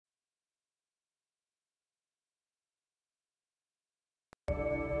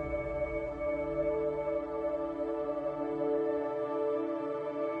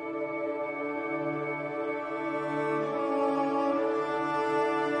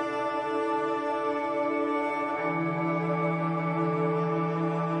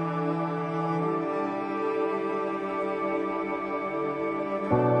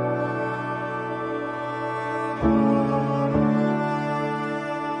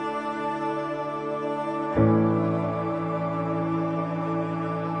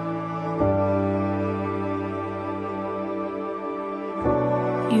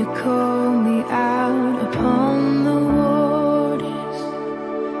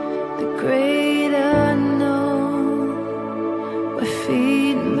the great unknown, where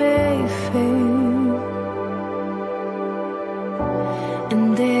feet may fail. And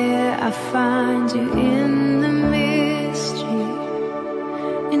there I find you in the mystery,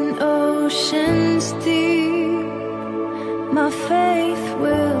 in oceans deep, my faith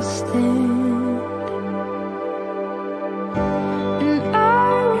will stand.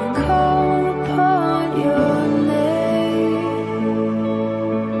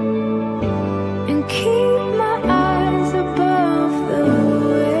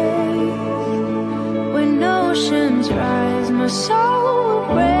 My soul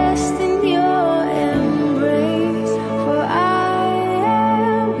will rest in your embrace, for I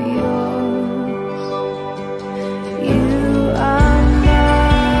am yours. You are mine.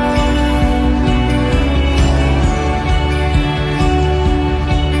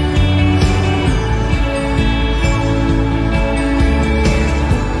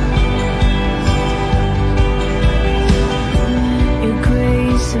 Your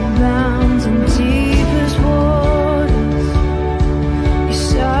grace abounds in deepest waters.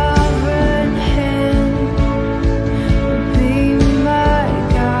 Sovereign hand will be my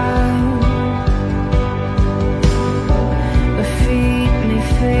guide. My feet may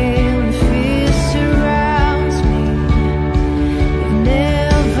fail and fear surrounds me. You've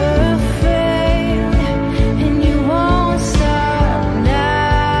never failed, and you won't stop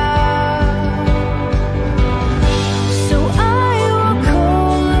now. So I will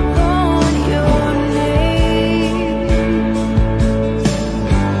call upon your name.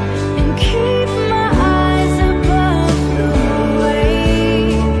 Keep my eyes above the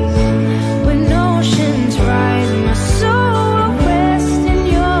waves. When oceans rise, my soul will rest in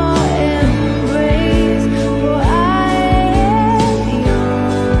your embrace, for I am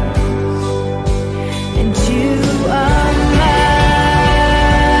yours, and you are mine.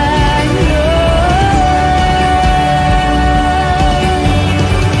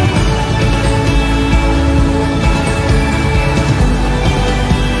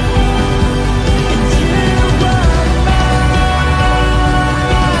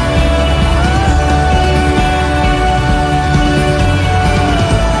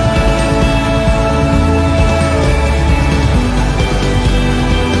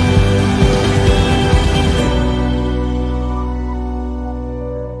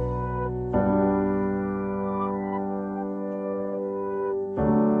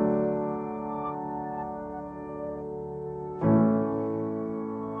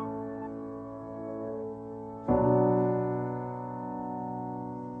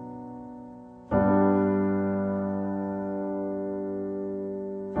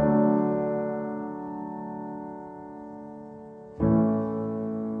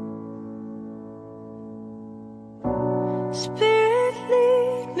 Spirit,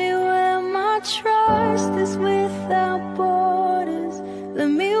 lead me where my trust is without borders. Let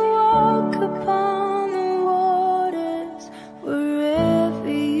me walk upon the waters wherever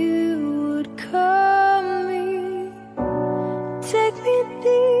you would call me. Take me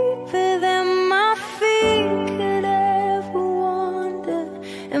deeper than my feet could ever wander,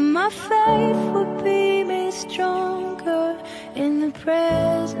 and my faith will be made stronger in the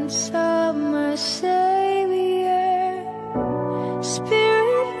presence of my Savior.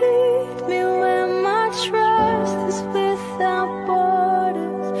 Spirit, lead me where my trust is with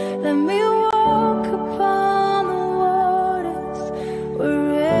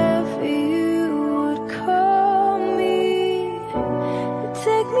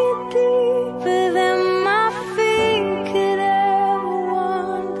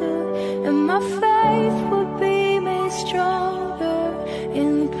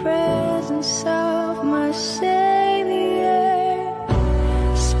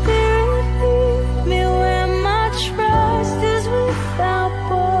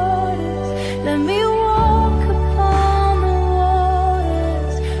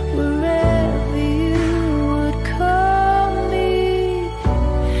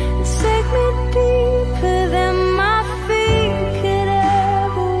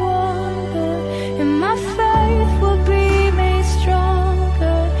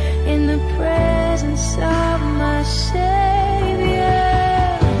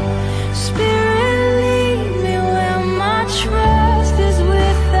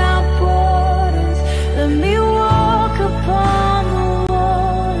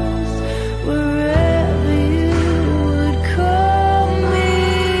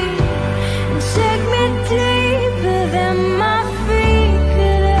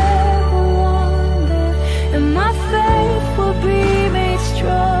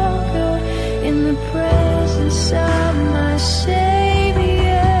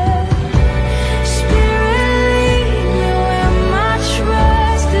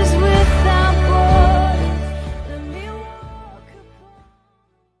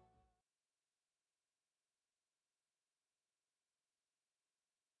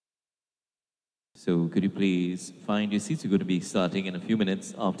So could you please find your seats? We're going to be starting in a few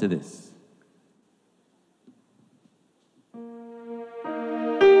minutes after this.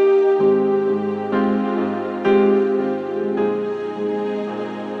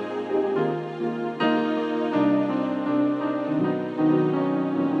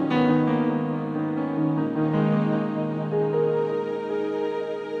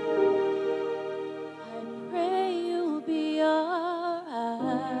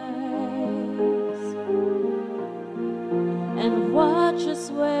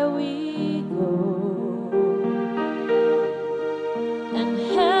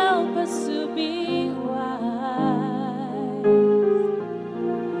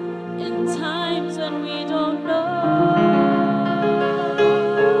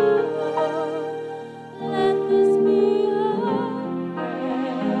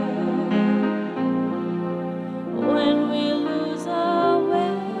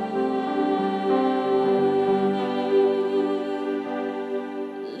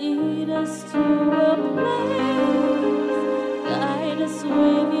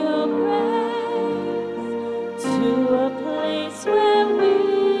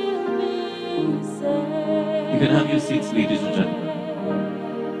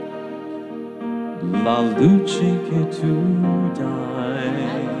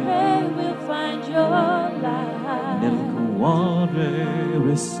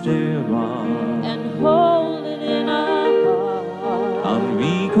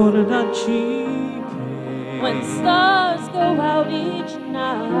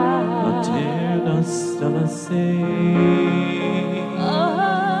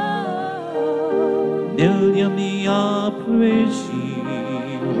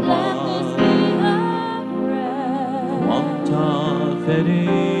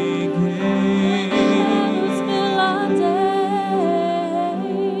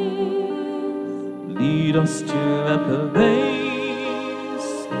 Lead us to a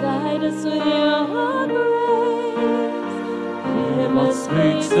place, guide us with your grace, give us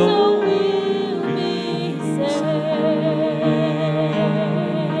faith so we'll be saved.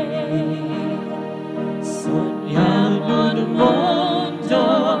 Sogniamo un mondo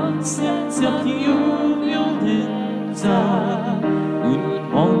senza più violenza, un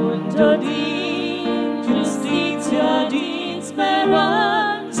mondo di giustizia, di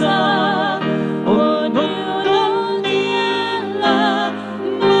speranza.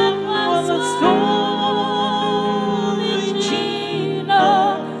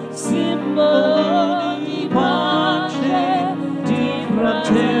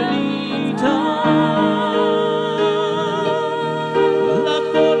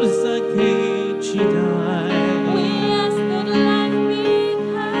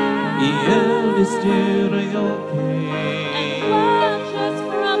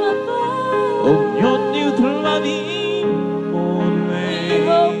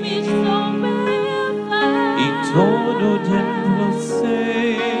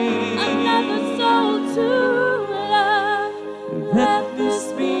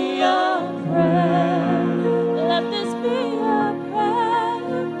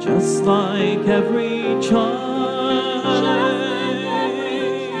 Just like every child,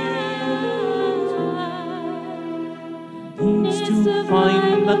 needs to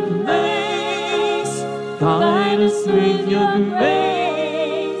find that place. Guide us with your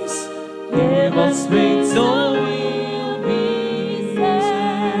grace. Give us faith so we'll be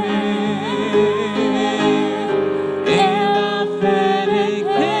saved. In the fairy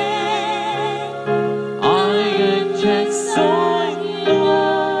cave, I am just so.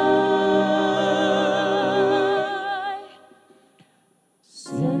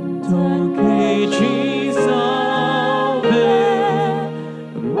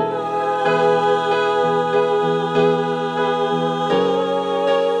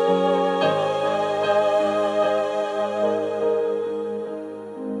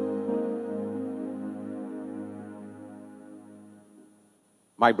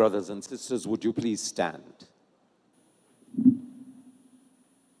 My brothers and sisters, would you please stand?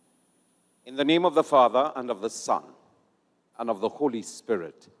 In the name of the Father, and of the Son, and of the Holy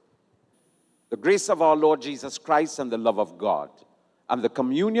Spirit, the grace of our Lord Jesus Christ and the love of God, and the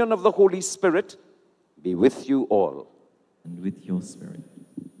communion of the Holy Spirit be with you all. And with your spirit.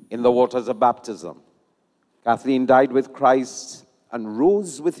 In the waters of baptism, Kathleen died with Christ and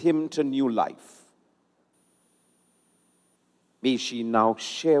rose with him to new life. May she now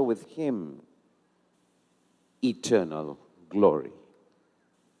share with him eternal glory.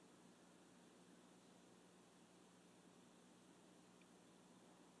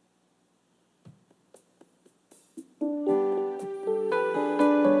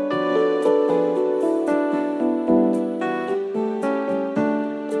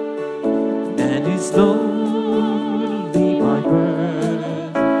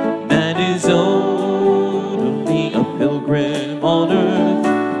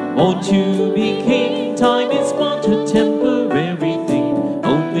 Won't you be king? Time is but a temporary thing,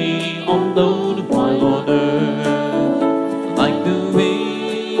 only on load while on earth. Like the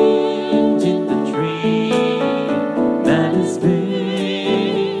wind in the tree, man is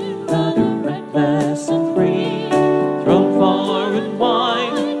been rather reckless and free. Thrown far and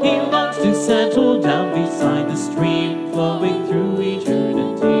wide, he longs to settle down beside the stream flowing through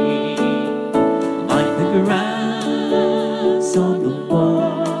eternity. Like the grass on the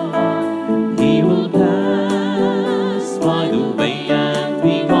wall, he will pass by the way and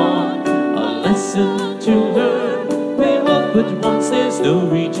be gone. A lesson to learn, we look but once there's no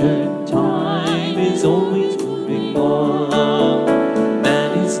return. Time is always moving on.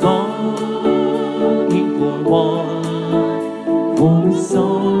 Man is longing for one, for his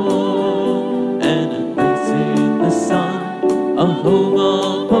song and a place in the sun, a home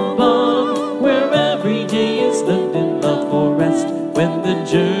up above, where every day is lived in love for rest when the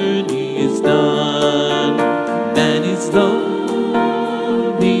journey is done. Man is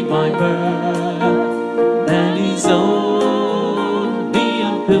lonely by birth, man is only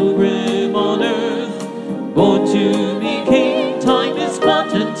a pilgrim on earth, born to be king. Time is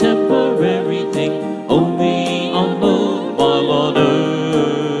but a temporary thing, only on load while on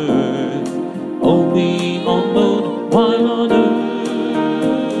earth, only on load while on earth.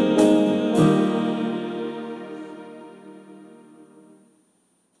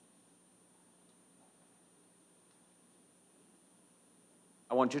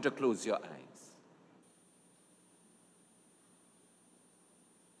 I want you to close your eyes.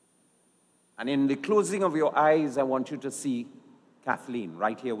 And in the closing of your eyes, I want you to see Kathleen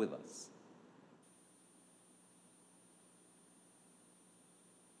right here with us.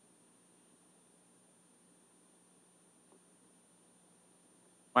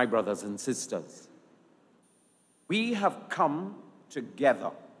 My brothers and sisters, we have come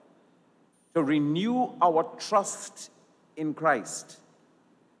together to renew our trust in Christ,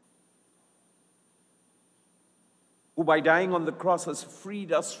 who by dying on the cross has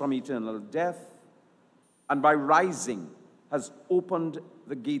freed us from eternal death, and by rising has opened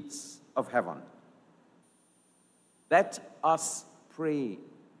the gates of heaven. Let us pray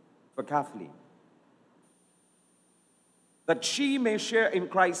for Kathleen, that she may share in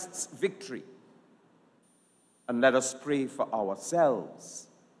Christ's victory. And let us pray for ourselves,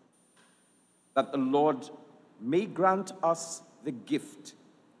 that the Lord may grant us the gift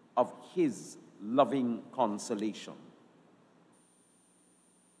of his loving consolation.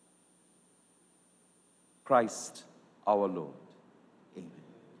 Christ our Lord. Amen.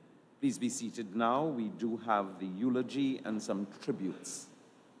 Please be seated now. We do have the eulogy and some tributes.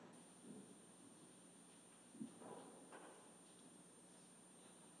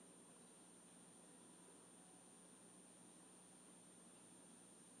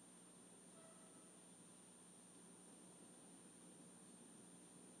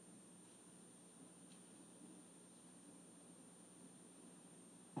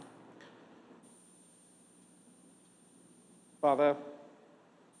 Father,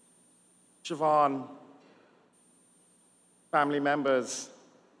 Siobhan, family members,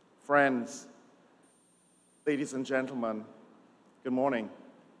 friends, ladies and gentlemen, good morning.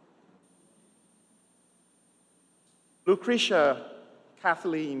 Lucretia,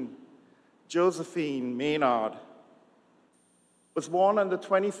 Kathleen, Josephine Maynard was born on the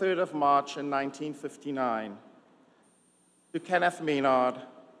 23rd of March in 1959 to Kenneth Maynard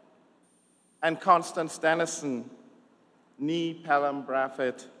and Constance Dennison, Nee Pelham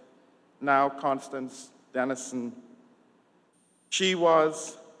Braffett, now Constance Dennison. He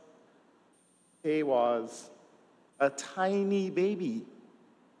was a tiny baby.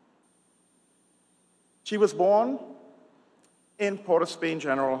 She was born in Port of Spain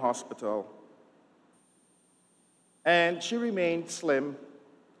General Hospital, and she remained slim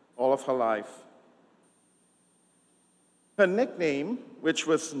all of her life. Her nickname, which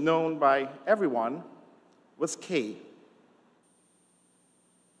was known by everyone, was Kay.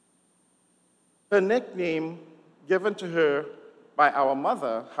 Her nickname given to her by our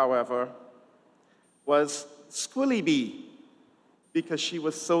mother, however, was Squilly Bee, because she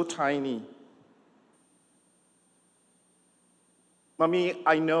was so tiny. Mommy,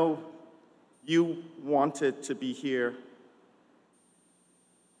 I know you wanted to be here,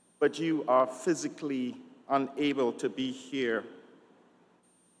 but you are physically unable to be here.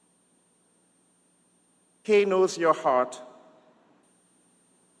 Kay knows your heart.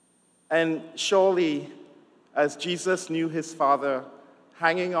 And surely, as Jesus knew his Father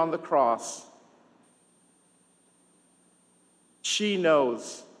hanging on the cross, she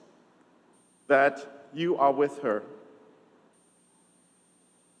knows that you are with her.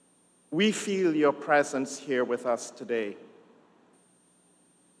 we feel your presence here with us today.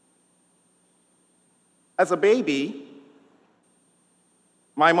 As a baby,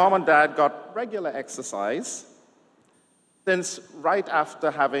 my mom and dad got regular exercise, since right after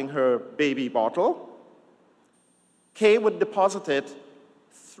having her baby bottle, Kay would deposit it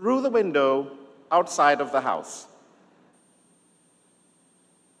through the window outside of the house.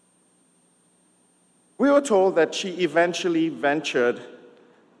 We were told that she eventually ventured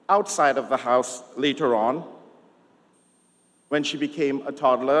outside of the house later on, when she became a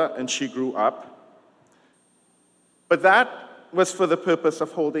toddler and she grew up. But that was for the purpose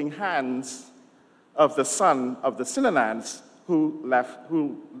of holding hands of the son of the Cinnamans who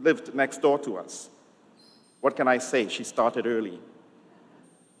lived next door to us. What can I say? She started early.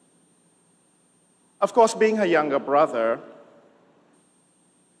 Of course, being her younger brother,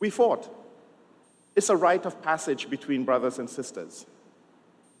 we fought. It's a rite of passage between brothers and sisters.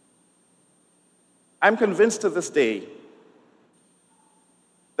 I'm convinced to this day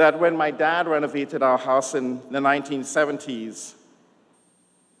that when my dad renovated our house in the 1970s,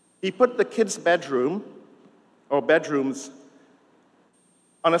 he put the kids' bedroom, or bedrooms,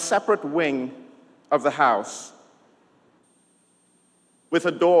 on a separate wing of the house with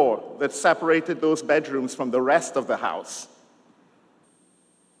a door that separated those bedrooms from the rest of the house.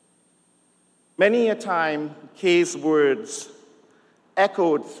 Many a time, Kay's words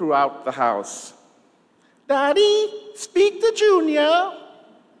echoed throughout the house. "Daddy, speak to Junior."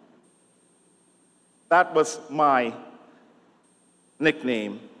 That was my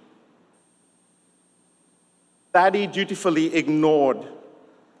nickname. Daddy dutifully ignored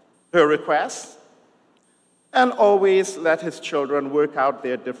her requests and always let his children work out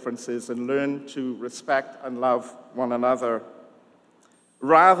their differences and learn to respect and love one another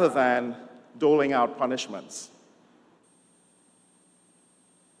rather than doling out punishments.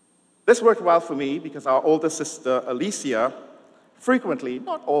 This worked well for me because our older sister, Alicia, frequently,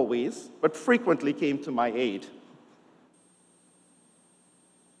 not always, but frequently came to my aid.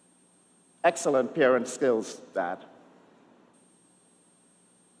 Excellent parent skills, Dad.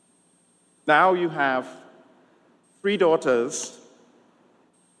 Now you have 3 daughters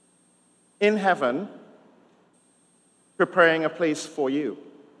in heaven preparing a place for you.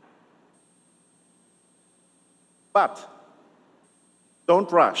 But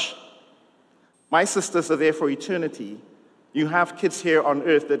don't rush. My sisters are there for eternity. You have kids here on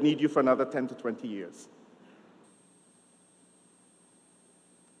earth that need you for another 10 to 20 years.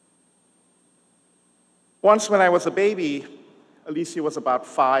 Once when I was a baby, Alicia was about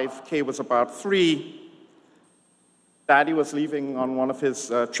 5, Kay was about 3. Daddy was leaving on one of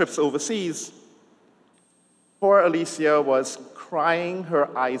his trips overseas. Poor Alicia was crying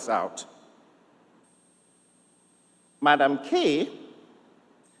her eyes out. Madame Kay,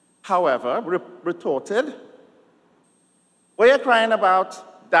 however, retorted, "What are you crying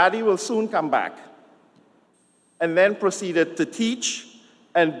about? Daddy will soon come back." And then proceeded to teach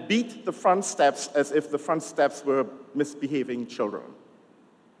and beat the front steps as if the front steps were misbehaving children.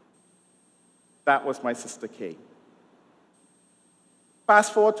 That was my sister Kay.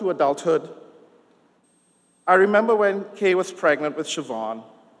 Fast forward to adulthood. I remember when Kay was pregnant with Siobhan,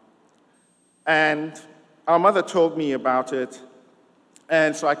 and our mother told me about it,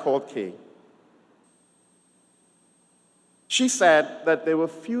 and so I called Kay. She said that there were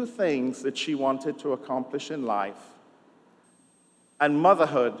few things that she wanted to accomplish in life, and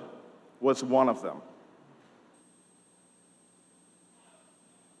motherhood was one of them.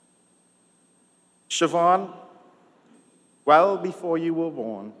 Siobhan, well before you were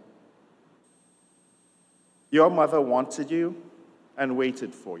born, your mother wanted you and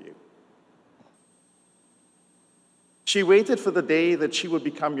waited for you. She waited for the day that she would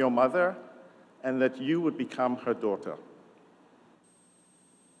become your mother and that you would become her daughter.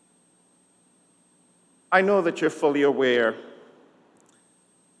 I know that you're fully aware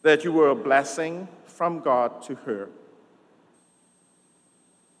that you were a blessing from God to her.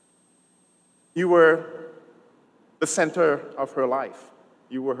 You were the center of her life.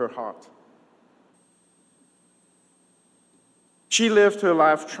 You were her heart. She lived her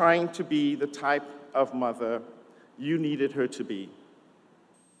life trying to be the type of mother you needed her to be.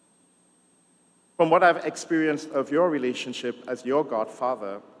 From what I've experienced of your relationship as your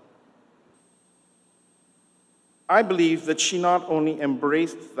godfather, I believe that she not only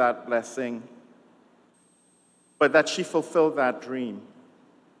embraced that blessing, but that she fulfilled that dream.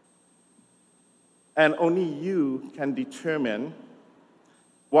 And only you can determine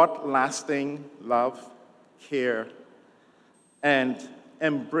what lasting love, care, and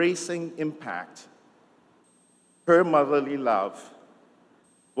embracing impact her motherly love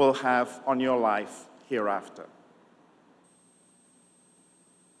will have on your life hereafter.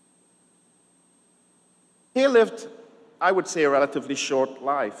 He lived, I would say, a relatively short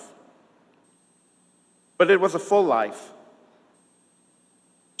life, but it was a full life.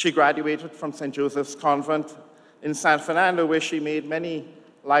 She graduated from St. Joseph's Convent in San Fernando, where she made many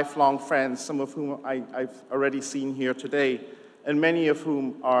lifelong friends, some of whom I've already seen here today, and many of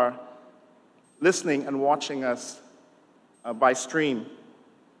whom are listening and watching us by stream.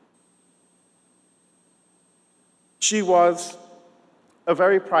 She was a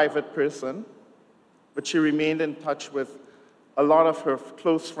very private person, but she remained in touch with a lot of her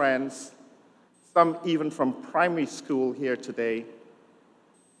close friends, some even from primary school here today.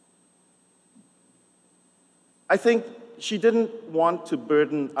 I think she didn't want to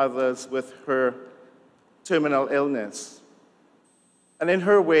burden others with her terminal illness. And in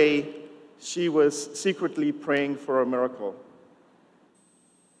her way, she was secretly praying for a miracle.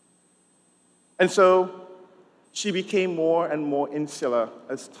 And so she became more and more insular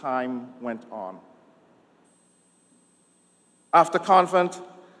as time went on. After convent,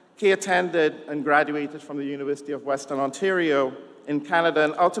 Kay attended and graduated from the University of Western Ontario in Canada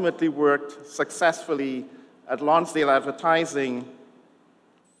and ultimately worked successfully at Lonsdale Advertising,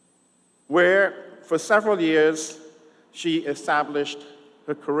 where for several years she established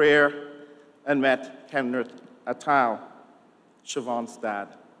her career and met Kenneth Attal, Siobhan's dad.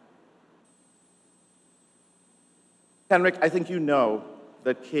 Henrik, I think you know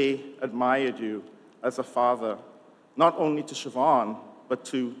that Kay admired you as a father, not only to Siobhan, but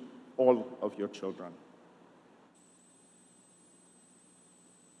to all of your children.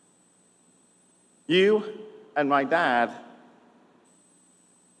 You and my dad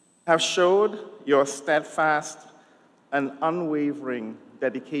have showed your steadfast and unwavering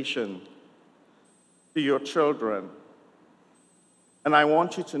dedication to your children, and I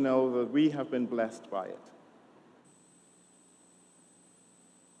want you to know that we have been blessed by it.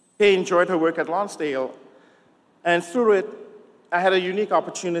 Kay enjoyed her work at Lonsdale, and through it, I had a unique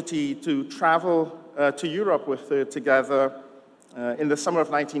opportunity to travel to Europe with her together in the summer of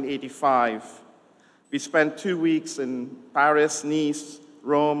 1985. We spent 2 weeks in Paris, Nice,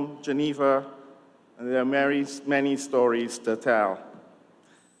 Rome, Geneva, and there are many stories to tell.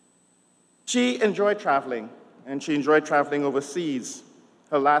 She enjoyed traveling, and she enjoyed traveling overseas.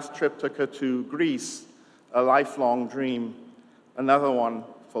 Her last trip took her to Greece, a lifelong dream, another one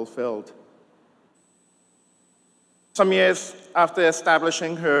fulfilled. Some years after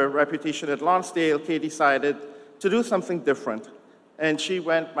establishing her reputation at Lonsdale, Kay decided to do something different, and she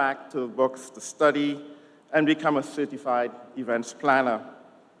went back to the books to study and become a certified events planner,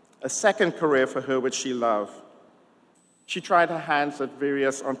 a second career for her which she loved. She tried her hands at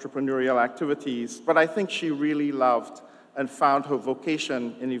various entrepreneurial activities, but I think she really loved and found her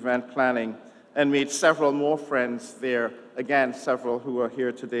vocation in event planning and made several more friends there, again, several who are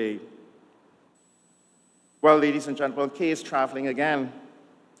here today. Well, ladies and gentlemen, Kay is traveling again,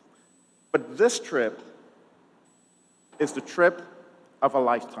 but this trip is the trip of a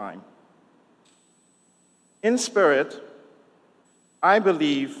lifetime. In spirit, I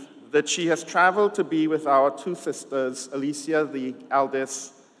believe that she has traveled to be with our two sisters, Alicia, the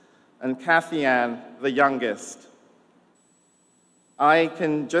eldest, and Kathleen, the youngest. I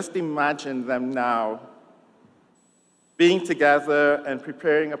can just imagine them now being together and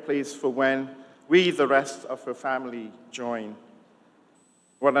preparing a place for when we, the rest of her family, join.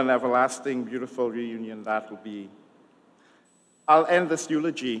 What an everlasting, beautiful reunion that will be. I'll end this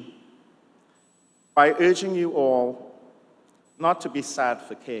eulogy by urging you all not to be sad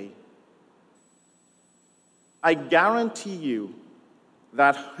for Kay. I guarantee you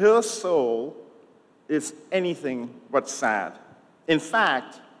that her soul is anything but sad. In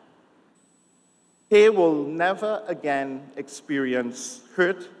fact, Kay will never again experience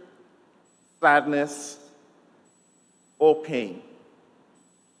hurt, sadness, or pain.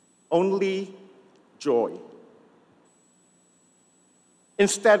 Only joy.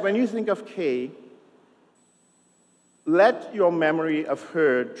 Instead, when you think of Kay, let your memory of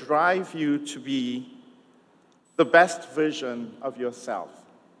her drive you to be the best version of yourself.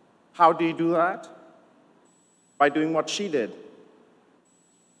 How do you do that? By doing what she did.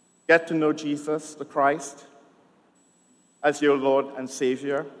 Get to know Jesus, the Christ, as your Lord and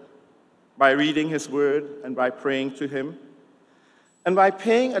Savior, by reading his word and by praying to him, and by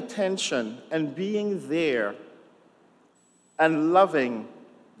paying attention and being there and loving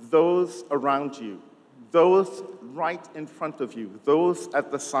those around you, those right in front of you, those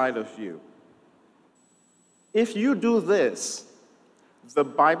at the side of you. If you do this, the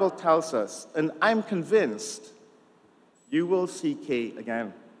Bible tells us, and I'm convinced, you will see Kay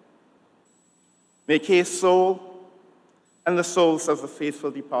again. May Kay's soul and the souls of the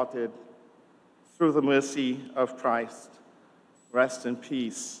faithful departed, through the mercy of Christ, rest in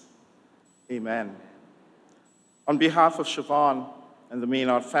peace. Amen. On behalf of Siobhan and the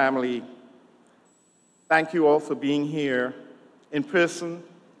Maynard family, thank you all for being here in person,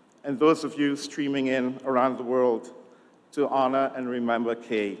 and those of you streaming in around the world to honor and remember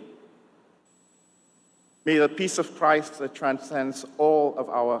Kay. May the peace of Christ that transcends all of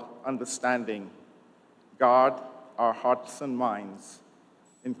our understanding guard our hearts and minds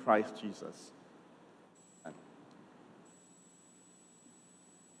in Christ Jesus. Amen.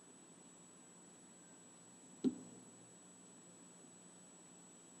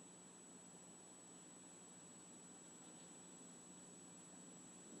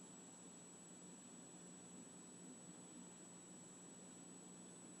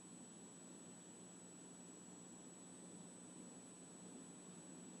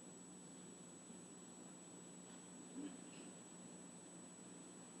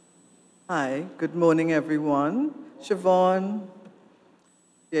 Hi, good morning, everyone. Siobhan,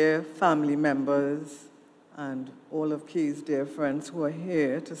 dear family members, and all of Kay's dear friends who are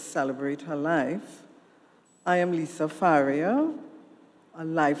here to celebrate her life. I am Lisa Faria, a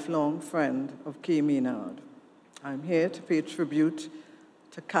lifelong friend of Kay Maynard. I'm here to pay tribute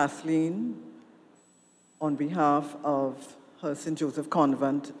to Kathleen on behalf of her St. Joseph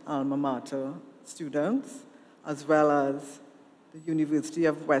Convent alma mater students, as well as the University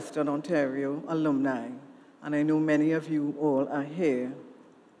of Western Ontario alumni, and I know many of you all are here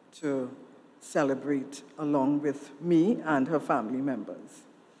to celebrate along with me and her family members.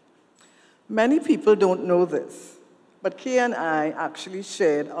 Many people don't know this, but Kay and I actually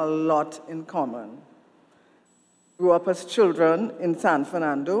shared a lot in common. Grew up as children in San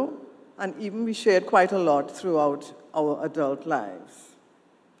Fernando, and even we shared quite a lot throughout our adult lives.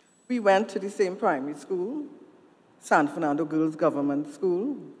 We went to the same primary school, San Fernando Girls Government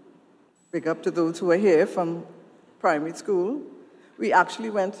School. Big up to those who are here from primary school. We actually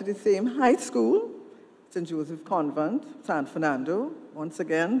went to the same high school, St. Joseph Convent, San Fernando. Once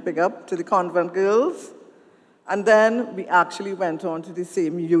again, big up to the convent girls. And then we actually went on to the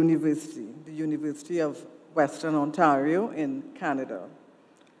same university, the University of Western Ontario in Canada.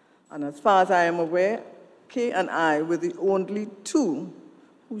 And as far as I am aware, Kay and I were the only two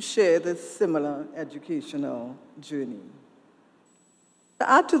who share this similar educational journey. To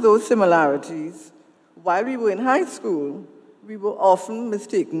add to those similarities, while we were in high school, we were often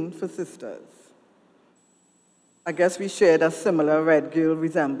mistaken for sisters. I guess we shared a similar red girl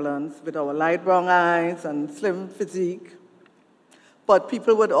resemblance with our light brown eyes and slim physique. But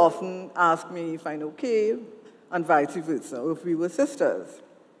people would often ask me if I know Kay, and vice versa, if we were sisters.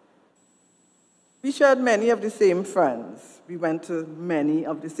 We shared many of the same friends. We went to many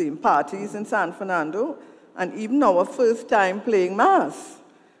of the same parties in San Fernando, and even our first time playing Mass,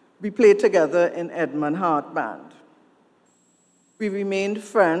 we played together in Edmund Hart Band. We remained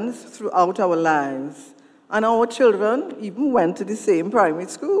friends throughout our lives, and our children even went to the same primary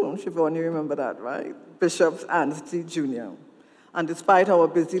school. Siobhan, you remember that, right? Bishop's Anstey Jr. And despite our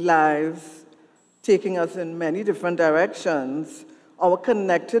busy lives taking us in many different directions, our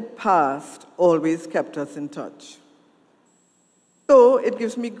connected past always kept us in touch. So it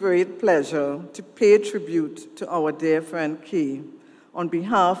gives me great pleasure to pay tribute to our dear friend Kay on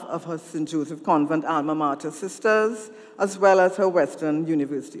behalf of her St. Joseph Convent alma mater sisters, as well as her Western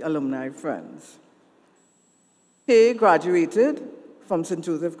University alumni friends. Kay graduated from St.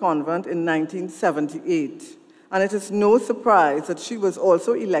 Joseph Convent in 1978, and it is no surprise that she was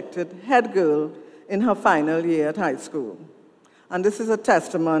also elected head girl in her final year at high school. And this is a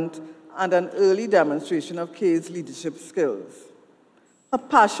testament and an early demonstration of Kay's leadership skills. Her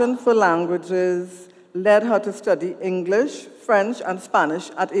passion for languages led her to study English, French, and Spanish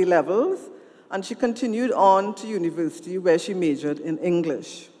at A-levels, and she continued on to university where she majored in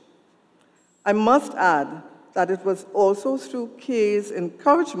English. I must add that it was also through Kay's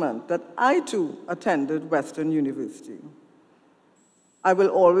encouragement that I too attended Western University. I will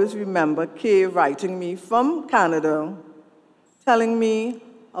always remember Kay writing me from Canada, telling me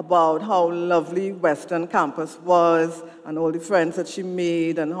about how lovely Western campus was and all the friends that she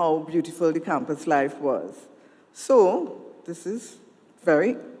made and how beautiful the campus life was. So, this is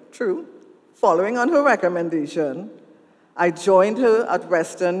very true. Following on her recommendation, I joined her at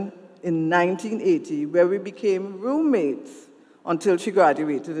Western in 1980, where we became roommates until she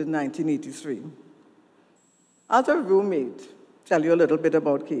graduated in 1983. As a roommate, tell you a little bit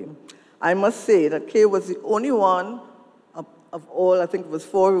about Kay. I must say that Kay was the only one of all, I think it was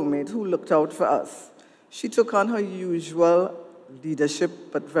 4 roommates, who looked out for us. She took on her usual leadership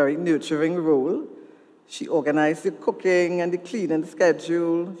but very nurturing role. She organized the cooking and the cleaning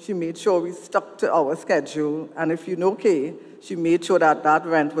schedule. She made sure we stuck to our schedule. And if you know Kay, she made sure that that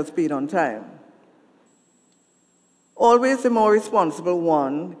rent was paid on time. Always the more responsible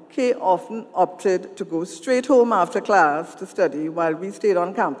one, Kay often opted to go straight home after class to study while we stayed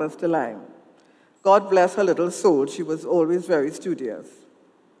on campus to learn. God bless her little soul, she was always very studious.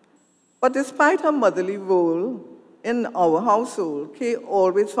 But despite her motherly role in our household, Kay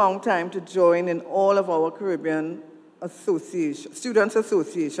always found time to join in all of our Caribbean Students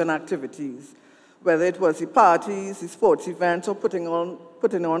Association activities, whether it was the parties, the sports events, or putting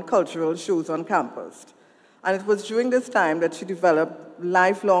on cultural shows on campus. And it was during this time that she developed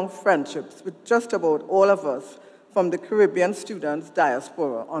lifelong friendships with just about all of us from the Caribbean students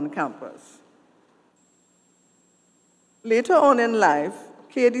diaspora on campus. Later on in life,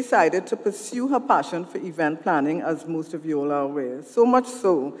 Kay decided to pursue her passion for event planning, as most of you all are aware, so much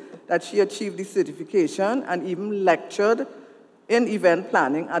so that she achieved the certification and even lectured in event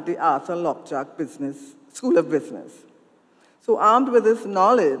planning at the Arthur Lockjack School of Business. So armed with this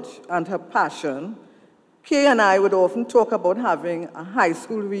knowledge and her passion, Kay and I would often talk about having a high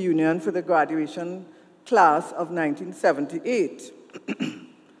school reunion for the graduation class of 1978.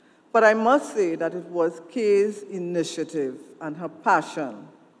 But I must say that it was Kay's initiative and her passion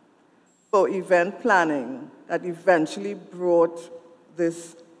for event planning that eventually brought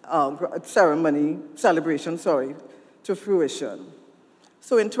this celebration, to fruition.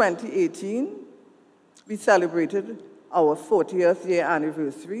 So in 2018, we celebrated our 40th year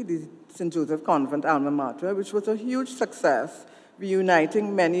anniversary, the St. Joseph Convent Alma Mater, which was a huge success,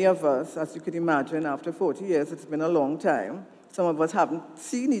 reuniting many of us. As you can imagine, after 40 years, it's been a long time. Some of us haven't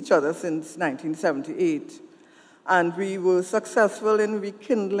seen each other since 1978. And we were successful in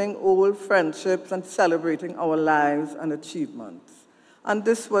rekindling old friendships and celebrating our lives and achievements. And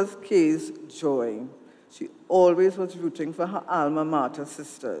this was Kay's joy. She always was rooting for her alma mater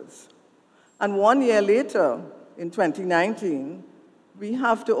sisters. And 1 year later, in 2019, we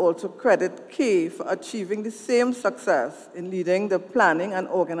have to also credit Kay for achieving the same success in leading the planning and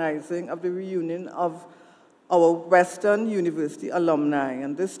organizing of the reunion of our Western University alumni,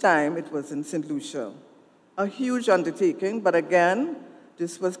 and this time it was in St. Lucia. A huge undertaking, but again,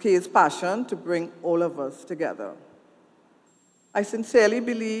 this was Kay's passion to bring all of us together. I sincerely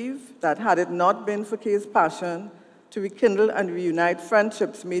believe that had it not been for Kay's passion to rekindle and reunite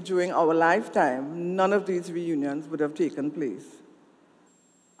friendships made during our lifetime, none of these reunions would have taken place.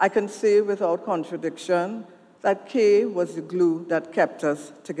 I can say without contradiction that Kay was the glue that kept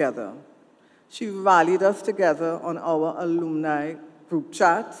us together. She rallied us together on our alumni group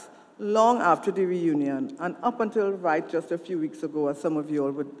chats long after the reunion and up until right just a few weeks ago, as some of you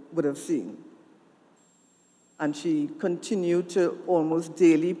all would have seen. And she continued to almost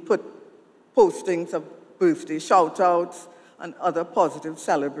daily put postings of birthday shout-outs and other positive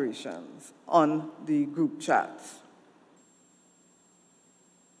celebrations on the group chats.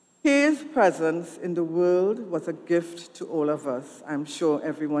 Kay's presence in the world was a gift to all of us. I'm sure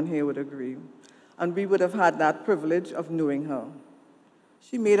everyone here would agree. And we would have had that privilege of knowing her.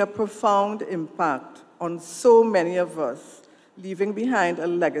 She made a profound impact on so many of us, leaving behind a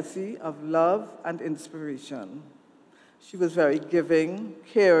legacy of love and inspiration. She was very giving,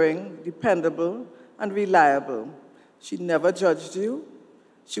 caring, dependable, and reliable. She never judged you.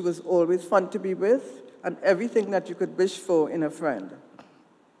 She was always fun to be with, and everything that you could wish for in a friend.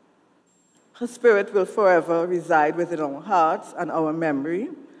 Her spirit will forever reside within our hearts, and our memory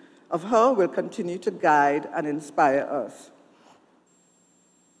of her will continue to guide and inspire us.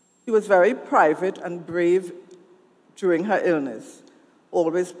 She was very private and brave during her illness,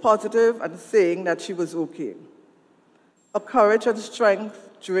 always positive and saying that she was okay. Her courage and strength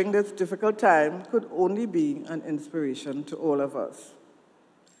during this difficult time could only be an inspiration to all of us.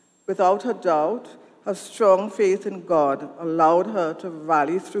 Without a doubt, her strong faith in God allowed her to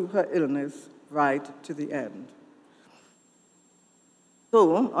rally through her illness right to the end.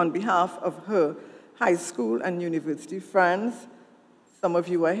 So, on behalf of her high school and university friends, some of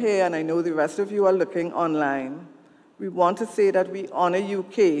you are here, and I know the rest of you are looking online, we want to say that we honor you,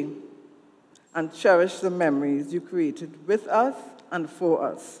 Kay, and cherish the memories you created with us and for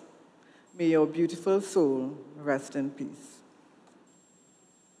us. May your beautiful soul rest in peace.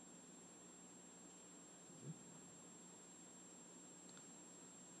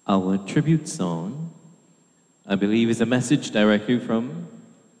 Our tribute song, I believe, is a message directly from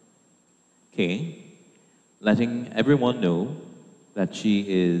Kay, letting everyone know that she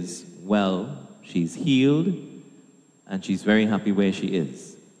is well, she's healed, and she's very happy where she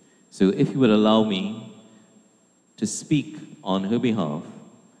is. So if you would allow me to speak on her behalf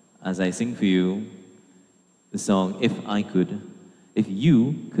as I sing for you the song If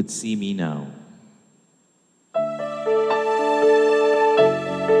You Could See Me Now.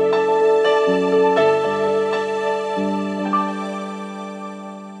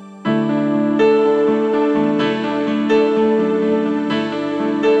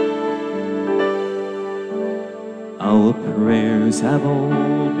 Our prayers have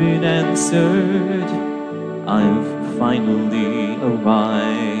all been answered. I've finally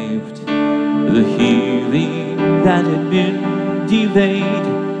arrived. The healing that had been delayed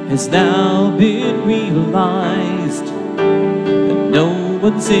has now been realized. And no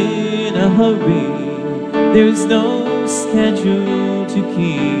one's in a hurry. There's no schedule to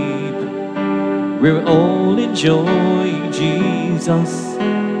keep. We're all enjoying Jesus,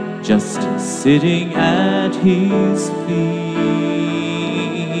 just sitting at his feet.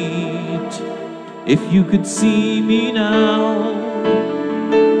 If you could see me now,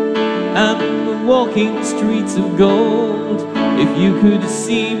 I'm walking streets of gold. If you could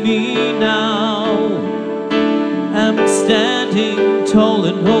see me now, I'm standing tall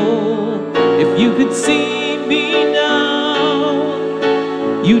and whole. If you could see me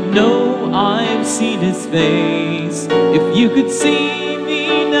now, you'd know I've seen his face. If you could see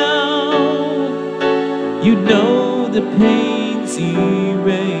me now, you know the pain's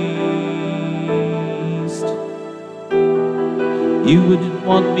erased. You wouldn't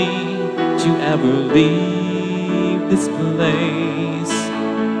want me to ever leave this place.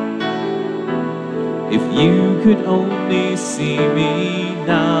 If you could only see me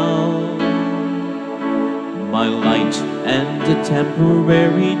now, my light and the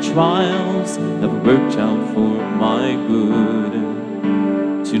temporary trials have worked out for my good.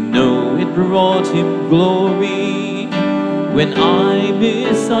 To know it brought him glory when I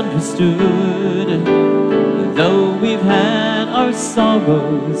misunderstood. Though we've had our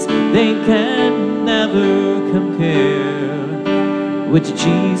sorrows, they can never compare what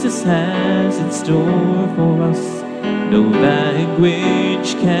Jesus has in store for us. No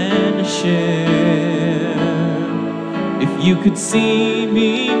language can share. If you could see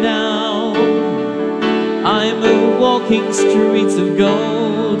me now, I'm walking streets of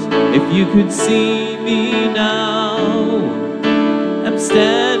gold. If you could see me now, I'm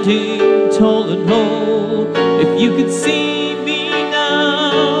standing tall and whole. If you could see me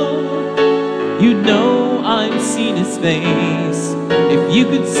now, you'd know I've seen his face. If you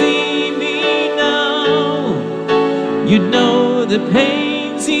could see me now, you'd know the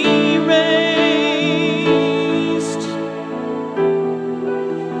pain's erased.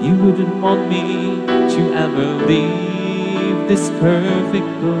 You wouldn't want me to ever leave this perfect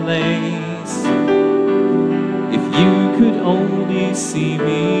place. If you could only see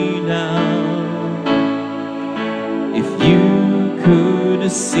me now, if you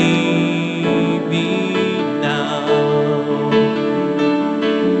could see me now,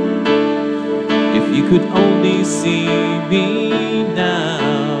 if you could only see me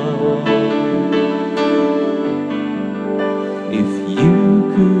now, if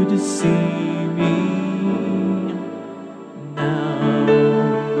you could see me now.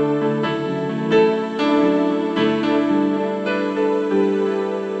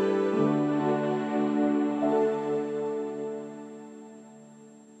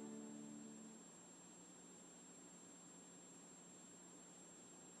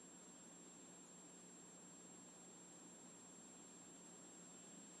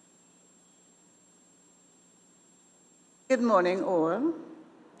 Good morning, all.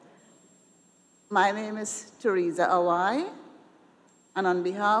 My name is Teresa Awai, and on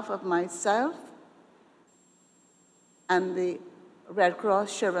behalf of myself and the Red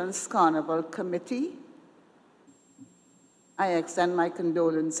Cross Children's Carnival Committee, I extend my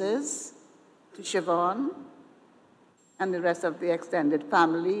condolences to Siobhan and the rest of the extended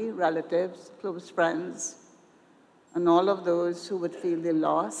family, relatives, close friends, and all of those who would feel the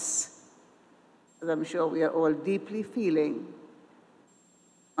loss, as I'm sure we are all deeply feeling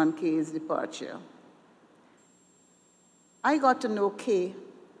on Kay's departure. I got to know Kay,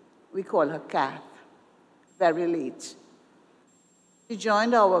 we call her Kath, very late. She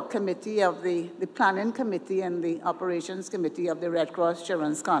joined our committee of the planning committee and the operations committee of the Red Cross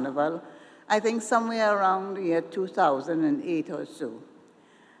Children's Carnival, I think somewhere around the year 2008 or so.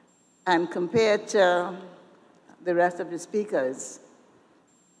 And compared to the rest of the speakers,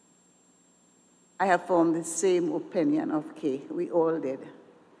 I have formed the same opinion of Kay. We all did.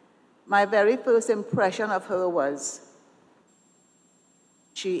 My very first impression of her was,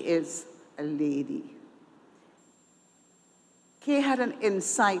 she is a lady. Kay had an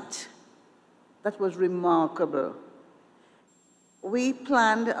insight that was remarkable We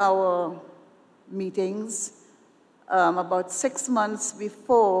planned our meetings about 6 months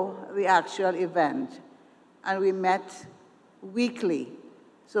before the actual event, and we met weekly.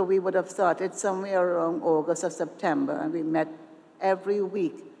 So we would have started somewhere around August or September, and we met every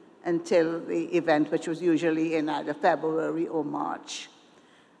week until the event, which was usually in either February or March.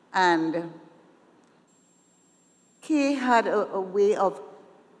 And Kay had a way of,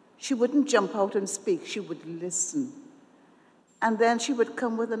 she wouldn't jump out and speak, she would listen. And then she would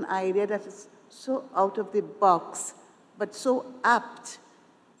come with an idea that is so out of the box, but so apt,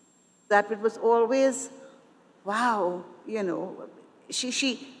 that it was always, wow, you know,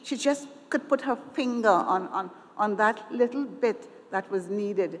 she just could put her finger on that little bit that was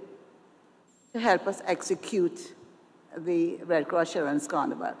needed to help us execute the Red Cross Children's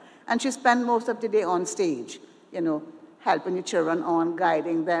Carnival. And she spent most of the day on stage, you know, helping the children on,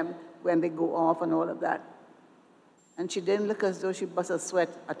 guiding them when they go off and all of that. And she didn't look as though she bust a sweat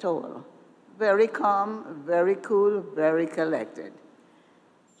at all. Very calm, very cool, very collected.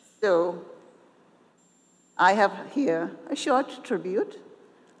 So I have here a short tribute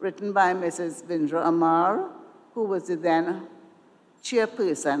written by Mrs. Vindra Amar, who was the then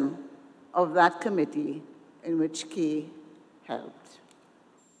chairperson of that committee in which Kay helped.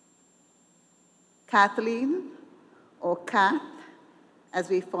 Kathleen, or Kath, as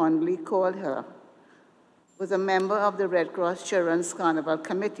we fondly called her, was a member of the Red Cross Children's Carnival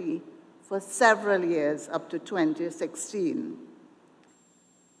Committee for several years up to 2016.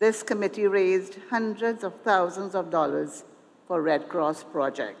 This committee raised hundreds of thousands of dollars for Red Cross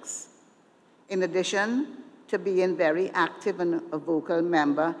projects. In addition to being very active and a vocal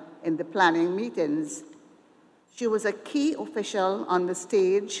member in the planning meetings, she was a key official on the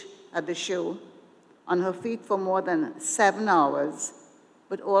stage at the show, on her feet for more than 7 hours,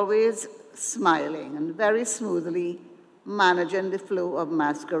 but always smiling and very smoothly managing the flow of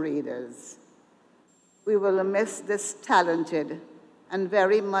masqueraders. We will miss this talented and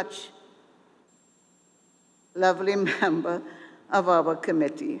very much lovely member of our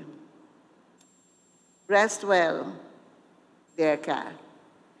committee. Rest well, dear Kath.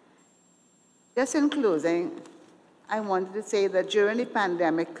 Just in closing, I wanted to say that during the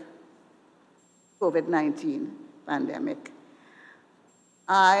pandemic, COVID-19 pandemic,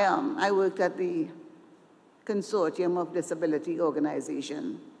 I worked at the Consortium of Disability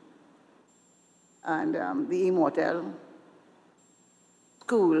Organization and the Immortal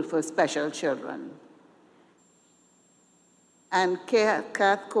School for Special Children. And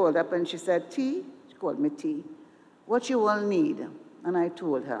Kath called up and she said, T, she called me T, what you all need? And I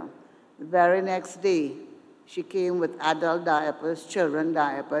told her. The very next day, she came with adult diapers, children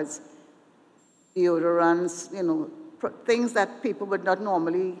diapers, deodorants, you know, things that people would not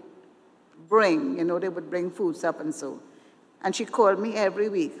normally bring. You know, they would bring food up and so. And she called me every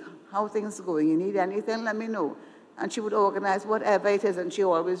week. How things going? You need anything? Let me know. And she would organize whatever it is, and she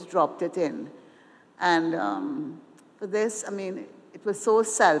always dropped it in. And for this, I mean, it was so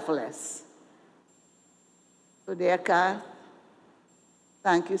selfless. So dear Kath,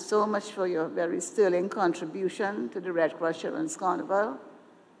 thank you so much for your very sterling contribution to the Red Cross Children's Carnival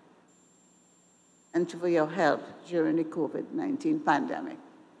and for your help during the COVID-19 pandemic.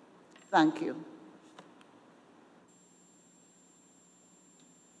 Thank you.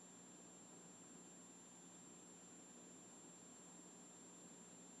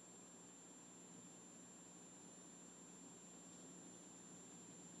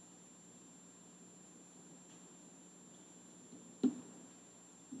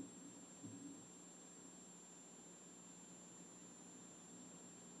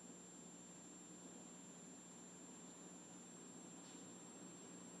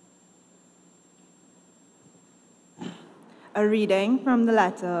 A reading from the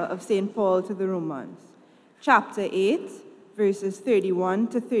letter of St. Paul to the Romans, chapter 8, verses 31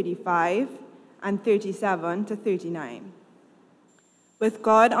 to 35 and 37 to 39. With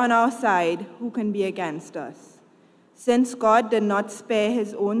God on our side, who can be against us? Since God did not spare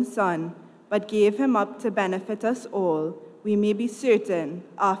his own Son, but gave him up to benefit us all, we may be certain,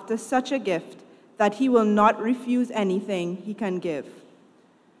 after such a gift, that he will not refuse anything he can give.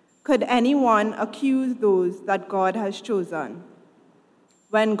 Could anyone accuse those that God has chosen?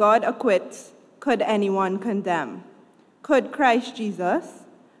 When God acquits, could anyone condemn? Could Christ Jesus?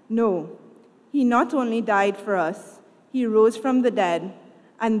 No. He not only died for us, he rose from the dead,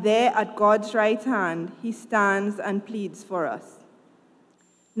 and there at God's right hand he stands and pleads for us.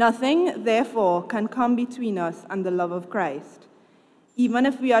 Nothing, therefore, can come between us and the love of Christ. Even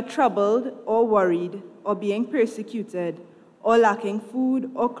if we are troubled or worried or being persecuted, or lacking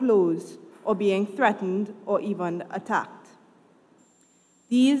food or clothes, or being threatened or even attacked.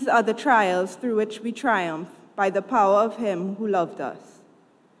 These are the trials through which we triumph by the power of him who loved us.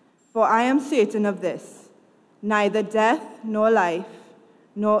 For I am certain of this, neither death nor life,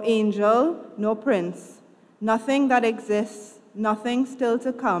 nor angel nor prince, nothing that exists, nothing still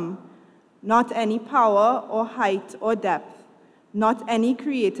to come, not any power or height or depth, not any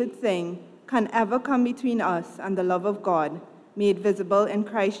created thing can ever come between us and the love of God, made visible in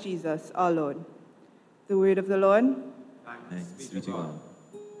Christ Jesus our Lord. The word of the Lord. Thanks be to God.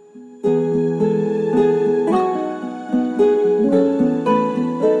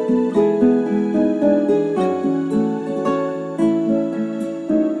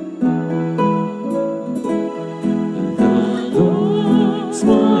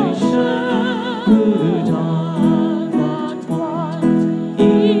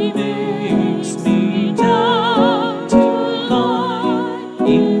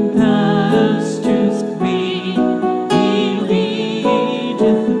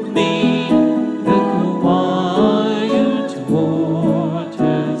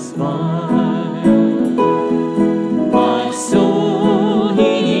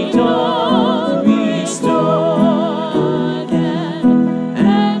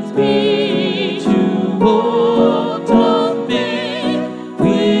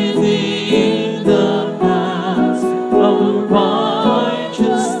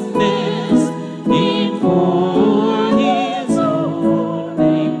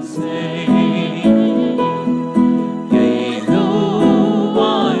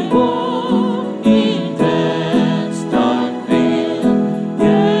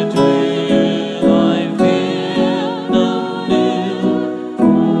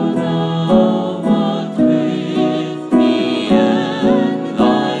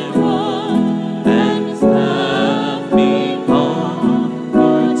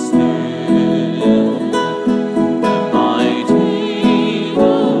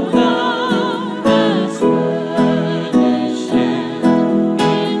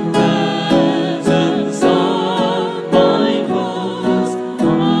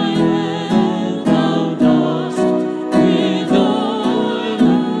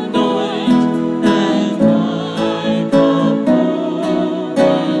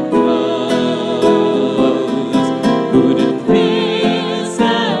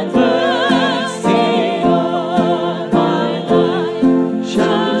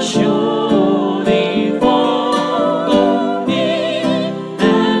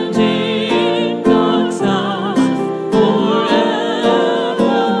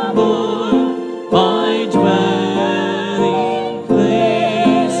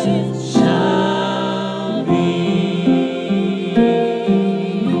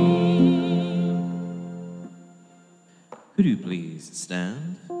 Could you please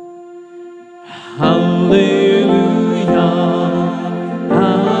stand? Hallelujah,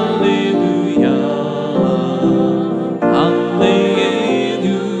 hallelujah, hallelujah.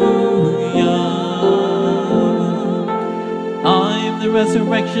 I am the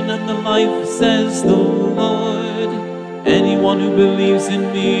resurrection and the life, says the Lord. Anyone who believes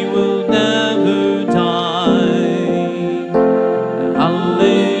in me will never die.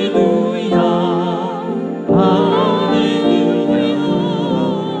 Hallelujah, hallelujah,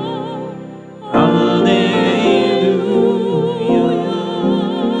 hallelujah.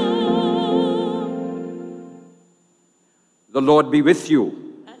 The Lord be with you.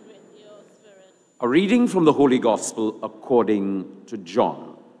 And with your spirit. A reading from the Holy Gospel according to John.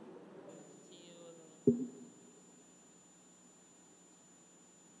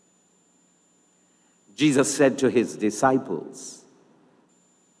 Jesus said to his disciples,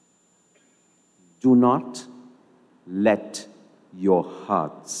 "Do not let your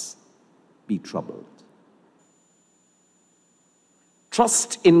hearts be troubled.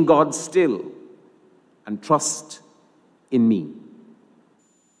 Trust in God still, and trust in me.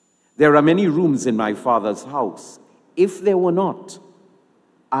 There are many rooms in my Father's house. If there were not,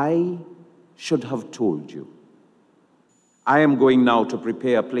 I should have told you. I am going now to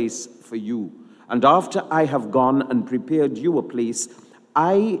prepare a place for you. And after I have gone and prepared you a place,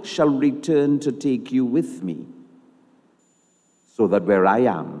 I shall return to take you with me, so that where I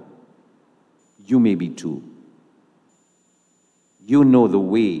am, you may be too. You know the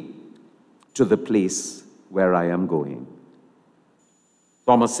way to the place where I am going."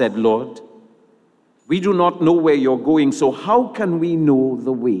 Thomas said, "Lord, we do not know where you're going, so how can we know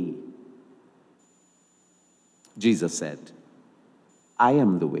the way?" Jesus said, "I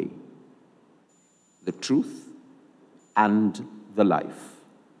am the way, the truth, and the life.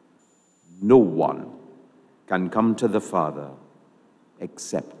 No one can come to the Father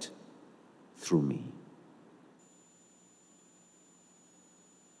except through me."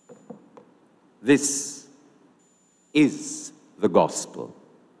 This is the gospel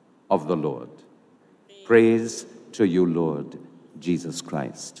of the Lord. Praise to you, Lord Jesus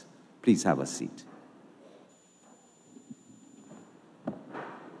Christ. Please have a seat.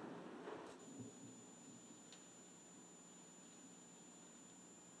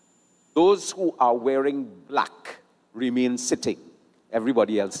 Those who are wearing black remain sitting.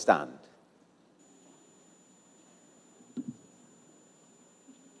 Everybody else stand.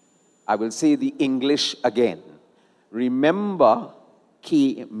 I will say the English again. Remember,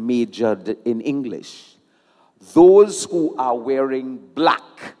 Kay majored in English. Those who are wearing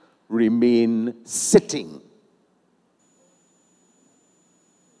black remain sitting.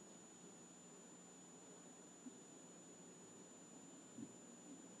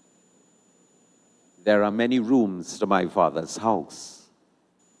 There are many rooms to my Father's house.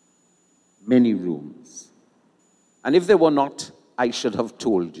 Many rooms. And if there were not, I should have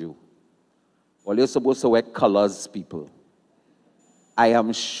told you. Well, you're supposed to wear colors, people. I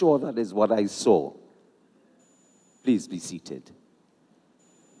am sure that is what I saw. Please be seated.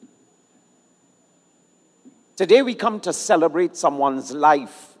 Today we come to celebrate someone's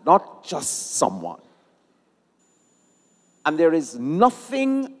life, not just someone. And there is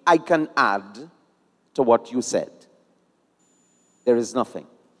nothing I can add to what you said. There is nothing.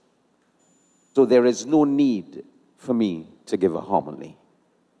 So there is no need for me to give a homily.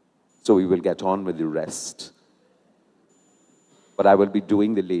 So we will get on with the rest. But I will be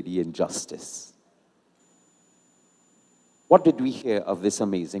doing the lady injustice. What did we hear of this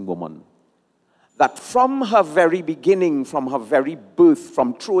amazing woman? That from her very beginning, from her very birth,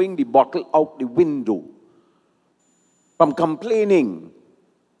 from throwing the bottle out the window, from complaining,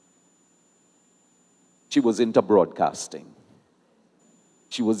 she was into broadcasting.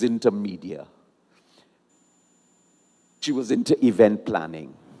 She was into media. She was into event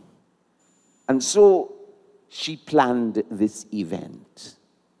planning. And so she planned this event.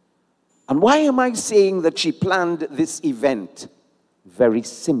 And why am I saying that she planned this event? Very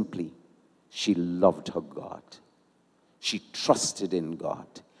simply, she loved her God. She trusted in God.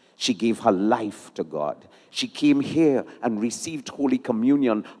 She gave her life to God. She came here and received Holy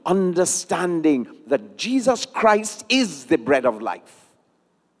Communion, understanding that Jesus Christ is the bread of life.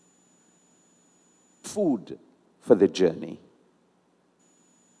 Food for the journey.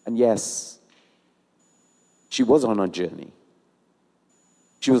 And yes, she was on a journey.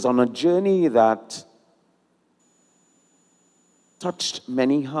 She was on a journey that touched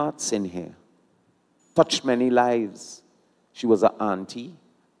many hearts in here, touched many lives. She was an auntie,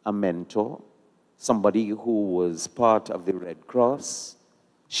 a mentor, somebody who was part of the Red Cross.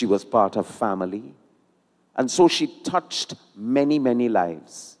 She was part of family. And so she touched many, many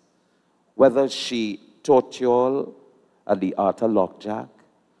lives. Whether she taught you all at the Art of Lockjack,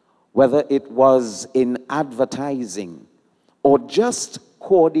 whether it was in advertising or just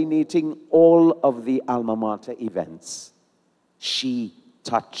coordinating all of the alma mater events, she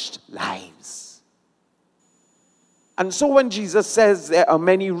touched lives. And so when Jesus says there are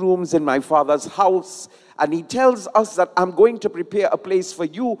many rooms in my Father's house, and he tells us that I'm going to prepare a place for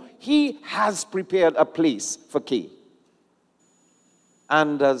you, he has prepared a place for Kay.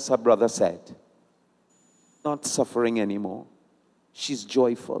 And as her brother said, not suffering anymore. She's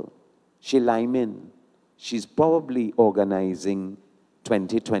joyful. She lime in. She's probably organizing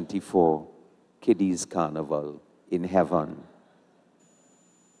 2024 Kiddies Carnival in heaven.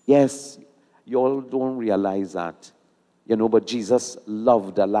 Yes, you all don't realize that. You know, but Jesus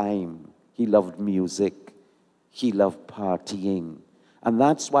loved a lime. He loved music. He loved partying. And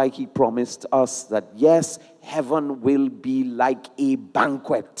that's why he promised us that, yes, heaven will be like a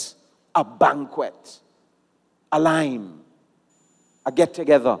banquet. A banquet. A lime. A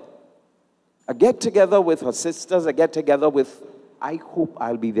get-together. A get-together with her sisters. A get-together with, I hope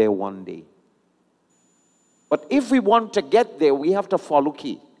I'll be there one day. But if we want to get there, we have to follow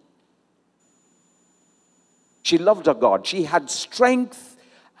Kay. She loved her God. She had strength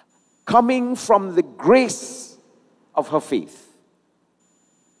coming from the grace of her faith.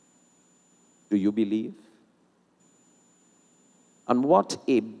 Do you believe? And what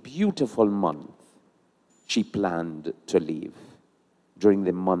a beautiful month she planned to live during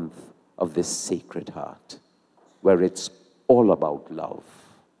the month of this Sacred Heart, where it's all about love,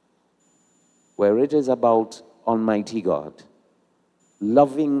 where it is about Almighty God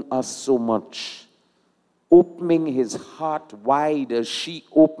loving us so much, opening his heart wide as she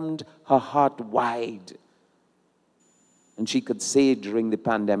opened her heart wide. And she could say during the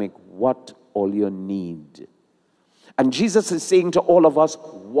pandemic, what all you need. And Jesus is saying to all of us,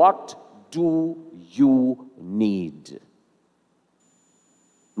 what do you need?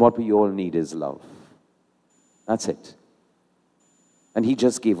 What we all need is love. That's it. And he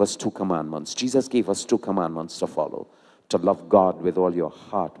just gave us 2 commandments. Jesus gave us 2 commandments to follow. To love God with all your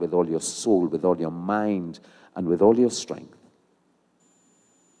heart, with all your soul, with all your mind, and with all your strength.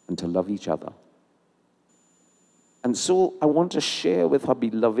 And to love each other. And so I want to share with her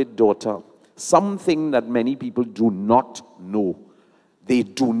beloved daughter something that many people do not know. They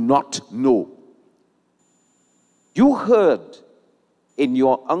do not know. You heard in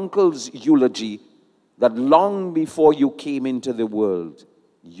your uncle's eulogy that long before you came into the world,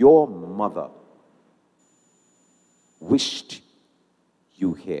 your mother wished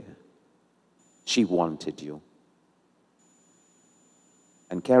you here. She wanted you.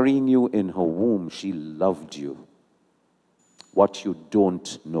 And carrying you in her womb, she loved you. What you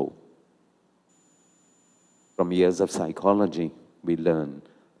don't know. From years of psychology, we learn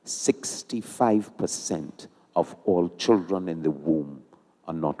 65% of all children in the womb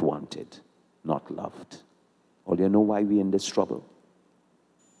are not wanted, not loved. Well, you know why we're in this trouble?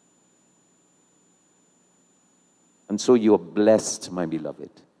 And so you are blessed, my beloved.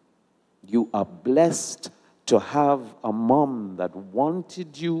 You are blessed to have a mom that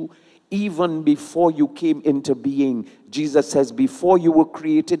wanted you even before you came into being. Jesus says, before you were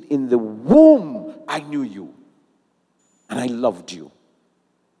created in the womb, I knew you. And I loved you.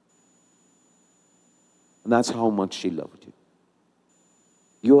 And that's how much she loved you.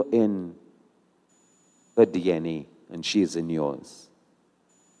 You're in her DNA, and she is in yours.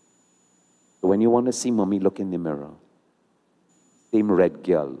 So when you want to see mommy, look in the mirror. Same red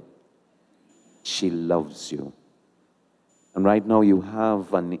girl. She loves you. And right now you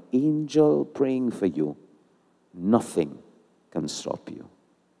have an angel praying for you. Nothing can stop you.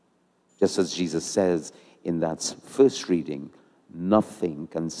 Just as Jesus says in that first reading, nothing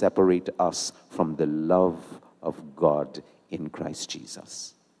can separate us from the love of God in Christ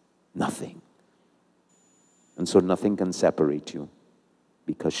Jesus. Nothing. And so nothing can separate you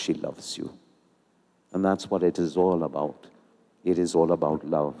because she loves you. And that's what it is all about. It is all about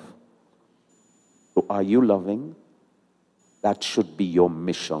love. So are you loving? That should be your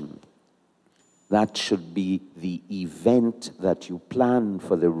mission. That should be the event that you plan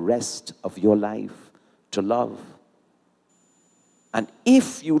for the rest of your life, to love. And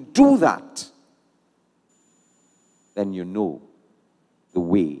if you do that, then you know the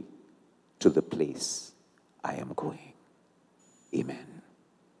way to the place I am going. Amen.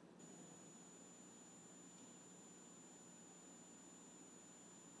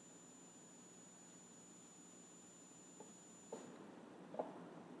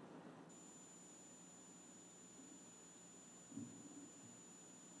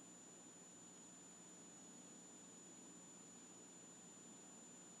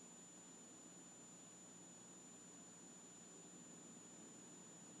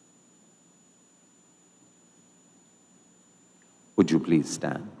 Would you please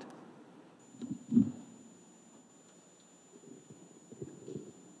stand?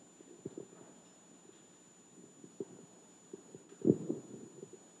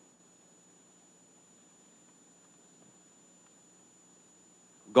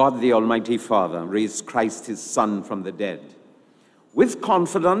 God, the Almighty Father, raised Christ, his Son, from the dead. With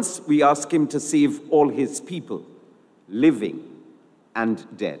confidence, we ask him to save all his people, living and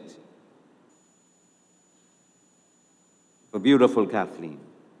dead. For beautiful Kathleen,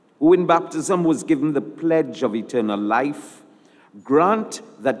 who in baptism was given the pledge of eternal life, grant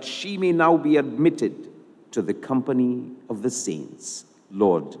that she may now be admitted to the company of the saints.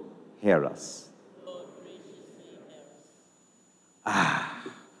 Lord, hear us.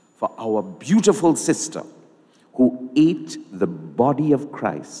 For our beautiful sister who ate the body of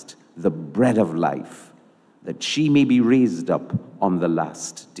Christ, the bread of life, that she may be raised up on the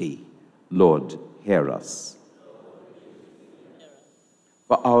last day. Lord, hear us.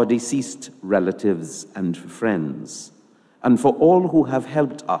 For our deceased relatives and friends, and for all who have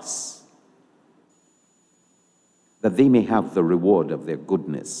helped us, that they may have the reward of their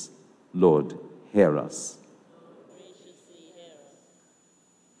goodness. Lord, hear us.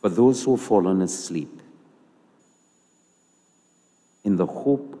 For those who have fallen asleep, in the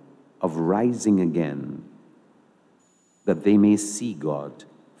hope of rising again, that they may see God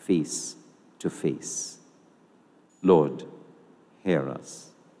face to face. Lord, hear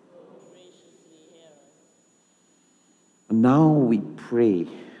us. And now we pray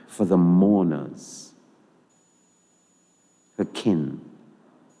for the mourners, her kin,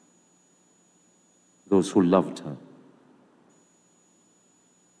 those who loved her,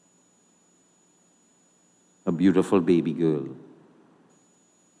 a beautiful baby girl,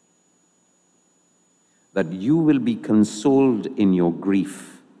 that you will be consoled in your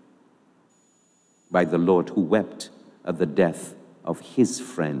grief by the Lord, who wept at the death of his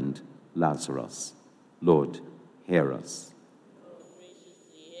friend Lazarus. Lord, hear us.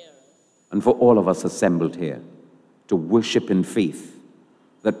 And for all of us assembled here to worship in faith,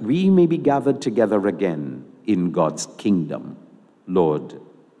 that we may be gathered together again in God's kingdom. Lord,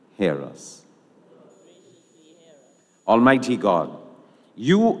 hear us. Almighty God,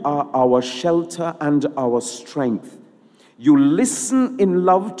 you are our shelter and our strength. You listen in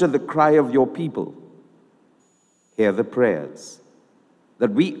love to the cry of your people. Hear the prayers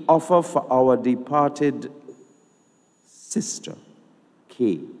that we offer for our departed sister,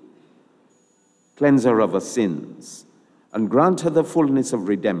 Kay. Cleanse her of her sins and grant her the fullness of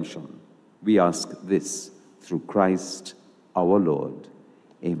redemption. We ask this through Christ our Lord.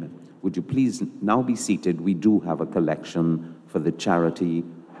 Amen. Would you please now be seated? We do have a collection for the charity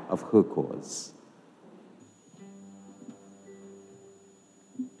of her cause.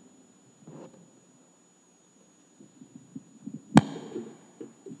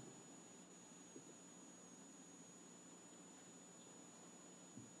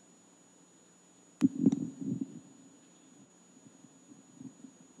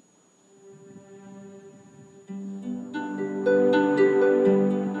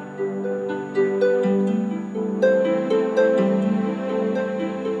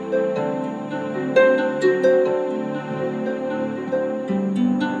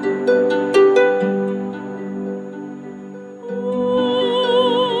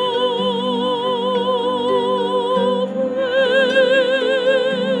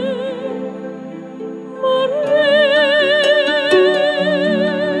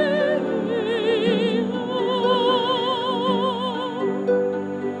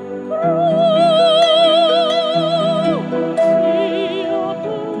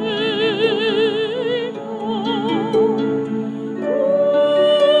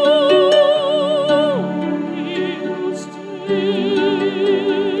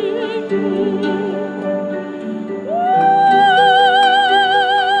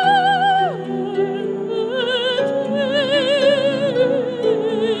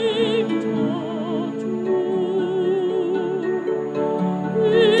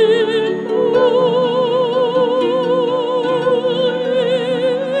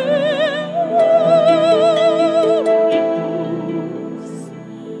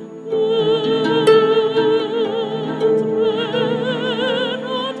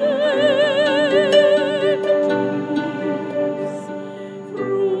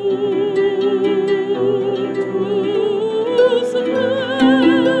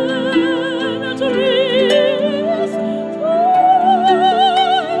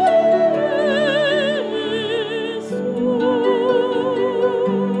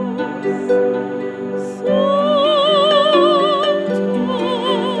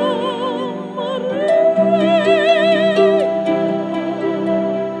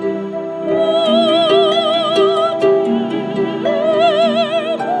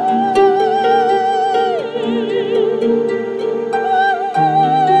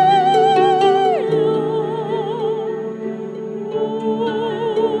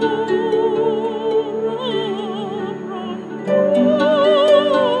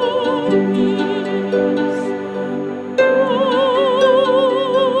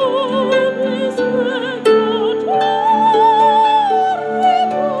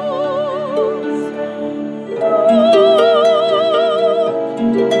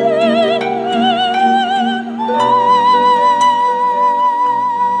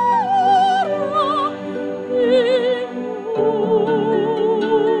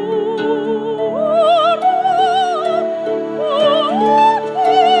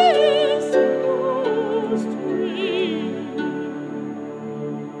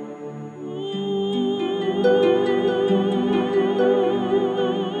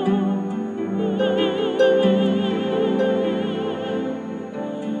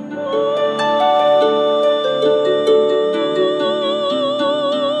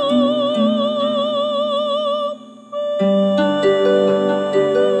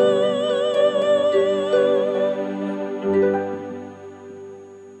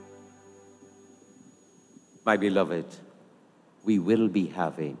 My beloved, we will be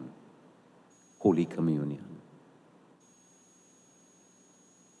having Holy Communion.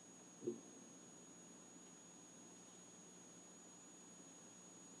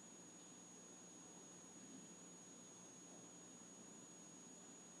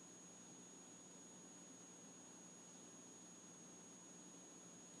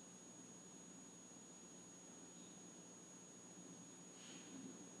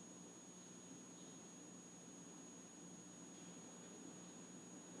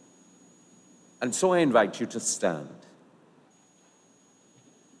 And so I invite you to stand.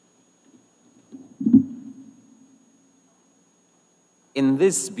 In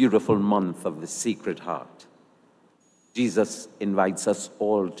this beautiful month of the Sacred Heart, Jesus invites us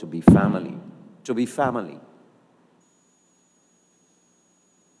all to be family, to be family.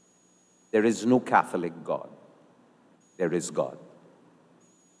 There is no Catholic God. There is God.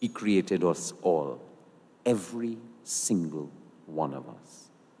 He created us all, every single one of us.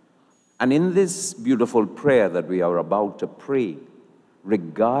 And in this beautiful prayer that we are about to pray,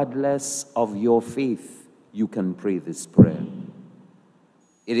 regardless of your faith, you can pray this prayer.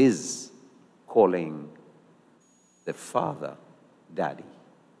 It is calling the Father, Daddy.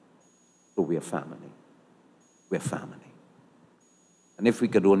 So we are family. We're family. And if we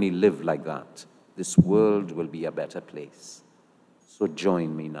could only live like that, this world will be a better place. So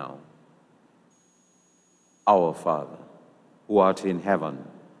join me now. Our Father, who art in heaven,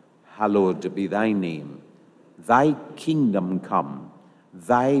 hallowed be thy name. Thy kingdom come.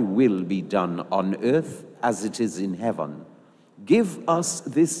 Thy will be done on earth as it is in heaven. Give us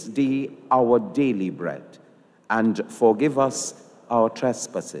this day our daily bread, and forgive us our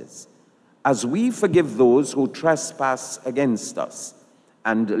trespasses, as we forgive those who trespass against us.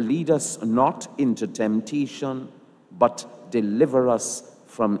 And lead us not into temptation, but deliver us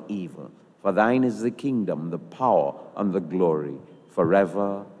from evil. For thine is the kingdom, the power, and the glory,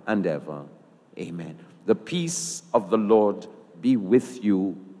 forever and ever. Amen. The peace of the Lord be with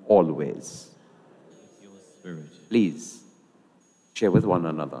you always. With your spirit. Please share with one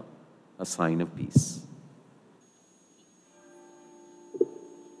another a sign of peace.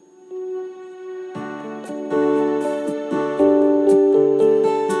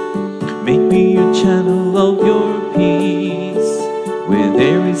 Make me a channel of your peace. Where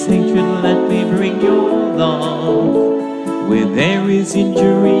there is hatred, let me bring your love. Where there is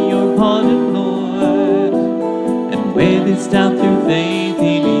injury, your pardon, Lord. And where there's doubt, through faith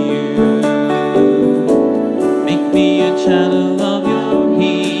in you. Make me a channel of your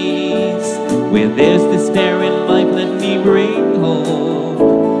peace. Where there's despair in life, let me bring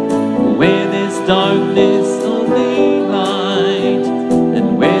hope. Where there's darkness, only light.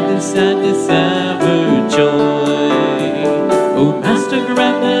 And where there's sadness, ever joy. Oh, Master,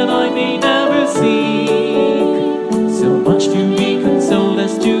 grant that I may never seek so much to be consoled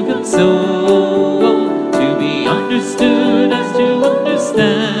as to console, to be understood as to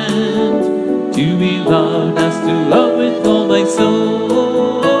understand, to be loved as to love with all my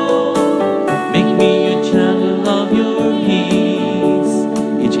soul. Make me a channel of your peace.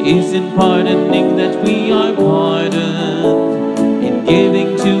 It is in pardoning that we are pardoned, in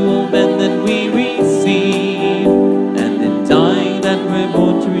giving to all men that we receive, and in dying that we're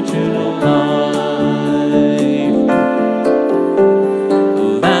born to eternal life.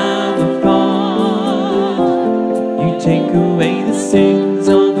 Lamb of God, you take away the sins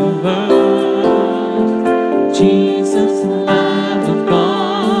of the world. Jesus, Lamb of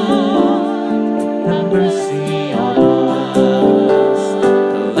God, have mercy on us.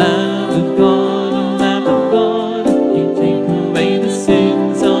 Lamb of God, Lamb of God, you take away the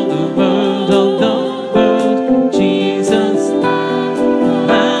sins of the world, of the world. Jesus,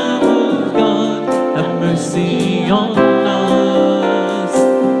 Lamb of God, have mercy on us.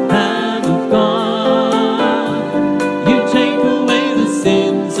 Lamb of God, you take away the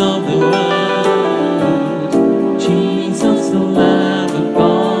sins of the world. Jesus, the Lamb of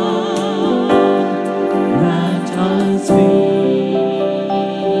God, grant us peace.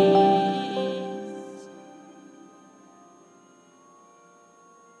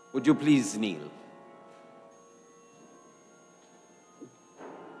 Would you please kneel?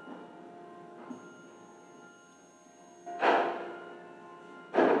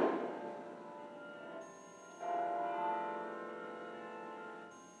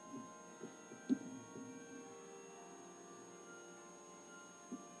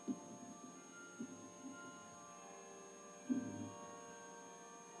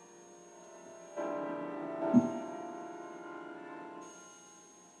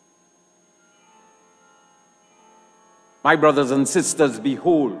 My brothers and sisters,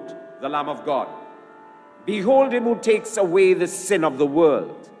 behold the Lamb of God. Behold him who takes away the sin of the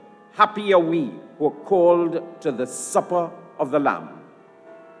world. Happy are we who are called to the supper of the Lamb.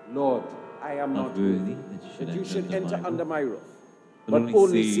 Lord, I am not worthy that you should enter under my roof, but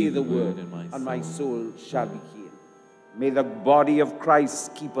only say the word, and my soul shall be healed. May the body of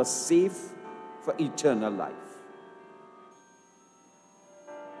Christ keep us safe for eternal life.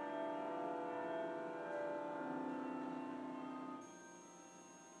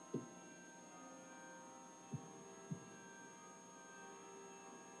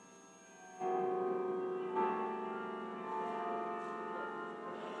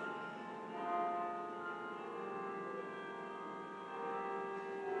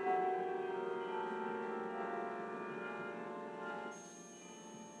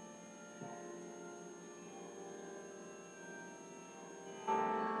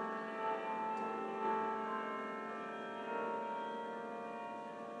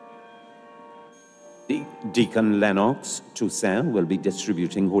 Deacon Lennox Toussaint will be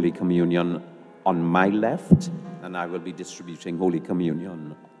distributing Holy Communion on my left, and I will be distributing Holy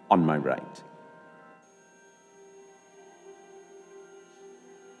Communion on my right.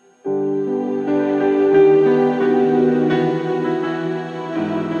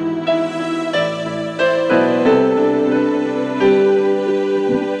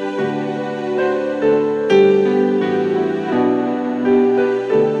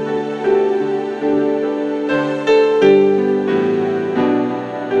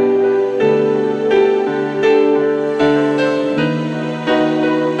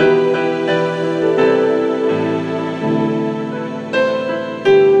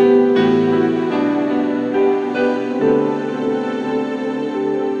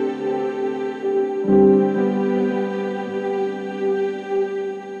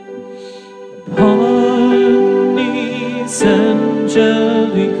 Panis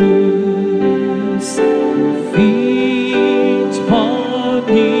Angelicus, fit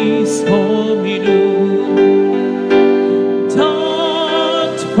panis hominum,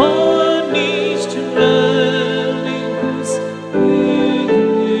 dat panis tuelicus,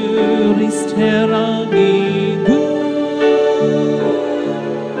 iuris terra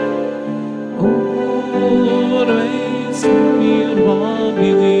ores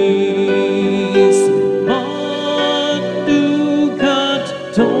mirabilis, manducat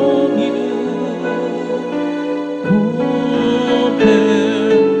Dominum,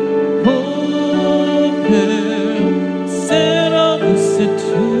 Poper, Servus et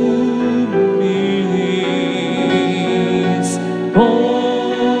tuis,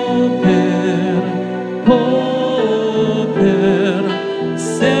 Poper,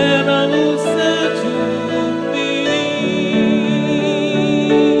 Servus et tuis.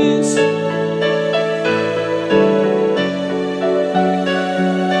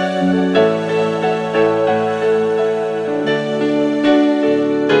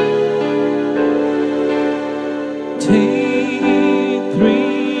 Take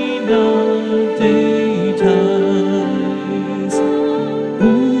 3 naudetas,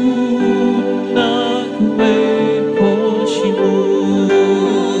 ut nacque poscimus,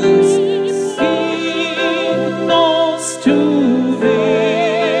 signos tu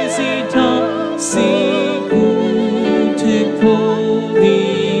visita, sicut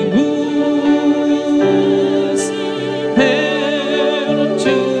equodibus, per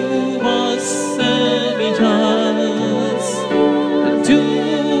tuas sanitas,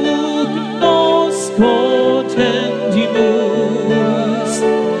 duc nos potendimus,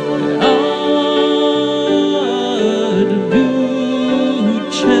 ad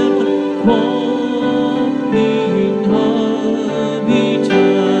lucem quam inhabitas,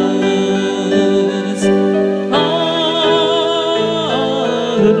 ad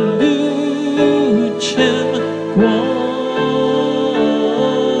lucem quam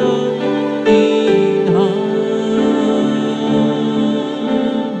inhabitas.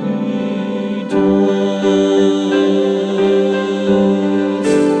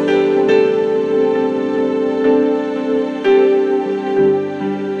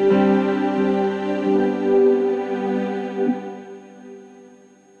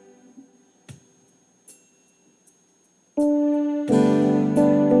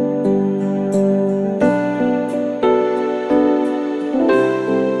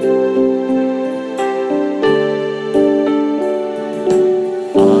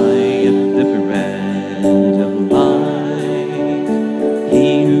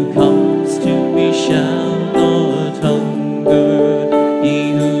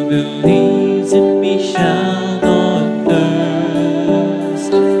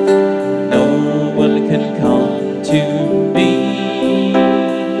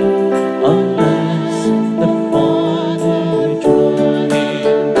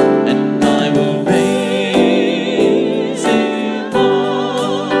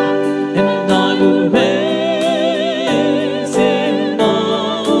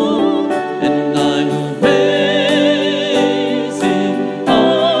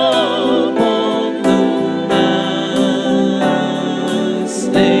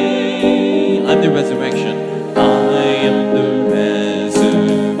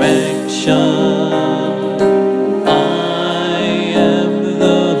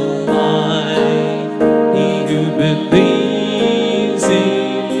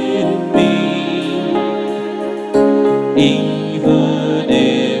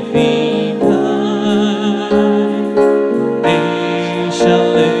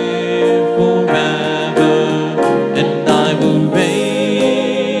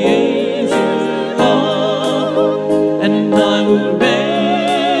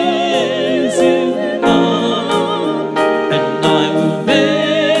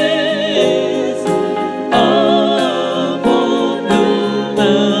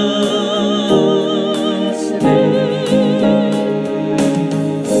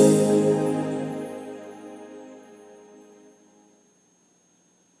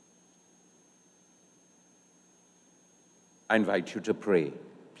 I invite you to pray.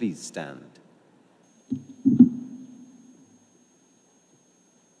 Please stand.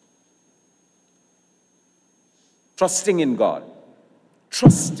 Trusting in God.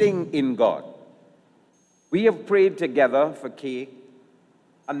 Trusting in God. We have prayed together for Kay,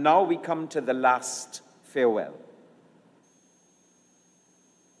 and now we come to the last farewell.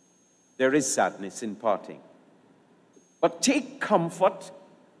 There is sadness in parting, but take comfort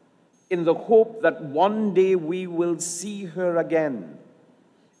in the hope that one day we will see her again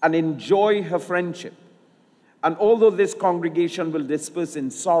and enjoy her friendship. And although this congregation will disperse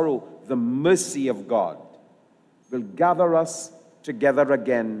in sorrow, the mercy of God will gather us together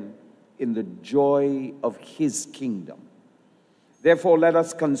again in the joy of his kingdom. Therefore, let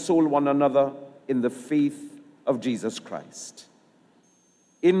us console one another in the faith of Jesus Christ.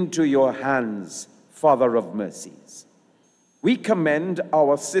 Into your hands, Father of mercies, we commend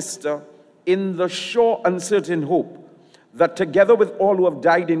our sister in the sure and certain hope that together with all who have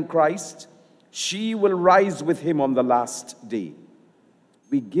died in Christ, she will rise with him on the last day.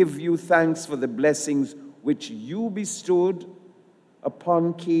 We give you thanks for the blessings which you bestowed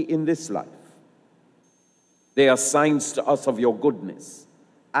upon Kay in this life. They are signs to us of your goodness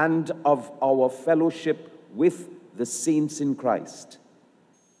and of our fellowship with the saints in Christ.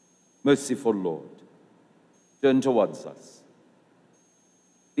 Merciful Lord, turn towards us.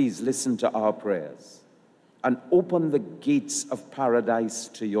 Please listen to our prayers and open the gates of paradise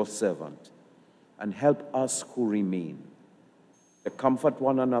to your servant, and help us who remain to comfort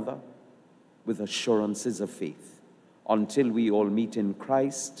one another with assurances of faith until we all meet in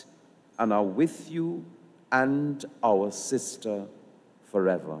Christ and are with you and our sister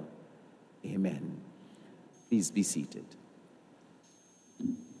forever. Amen. Please be seated.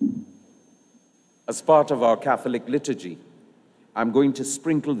 As part of our Catholic liturgy, I'm going to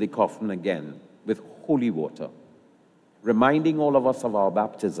sprinkle the coffin again with holy water, reminding all of us of our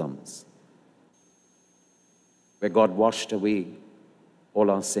baptisms, where God washed away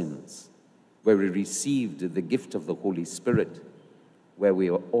all our sins, where we received the gift of the Holy Spirit, where we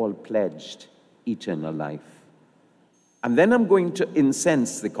are all pledged eternal life. And then I'm going to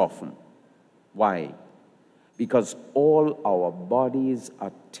incense the coffin. Why? Because all our bodies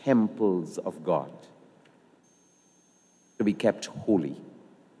are temples of God, to be kept holy,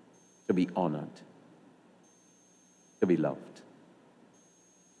 to be honored, to be loved.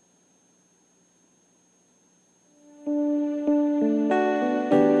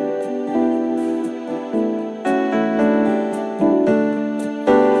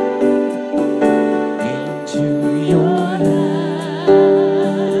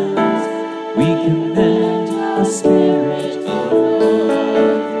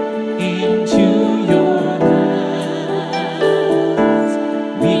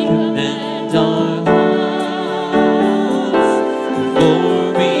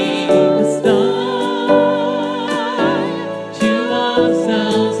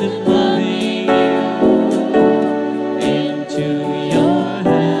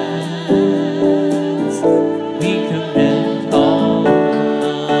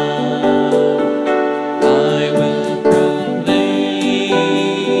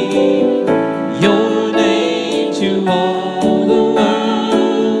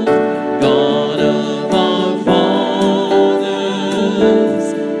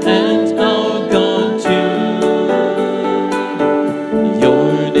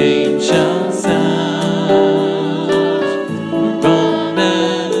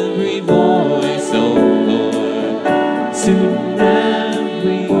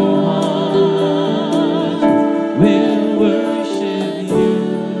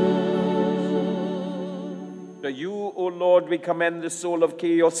 Commend the soul of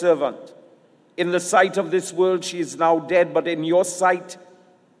Kay, your servant. In the sight of this world, she is now dead, but in your sight,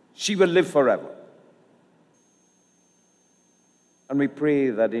 she will live forever. And we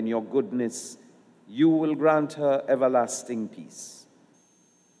pray that in your goodness, you will grant her everlasting peace.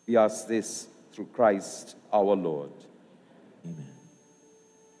 We ask this through Christ our Lord. Amen.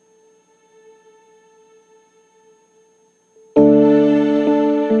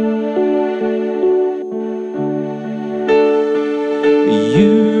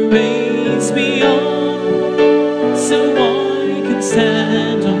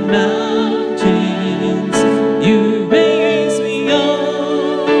 Stand on mountains, you raise me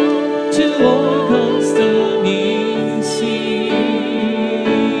up to walk on stormy seas.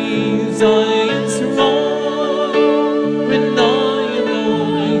 I am strong when I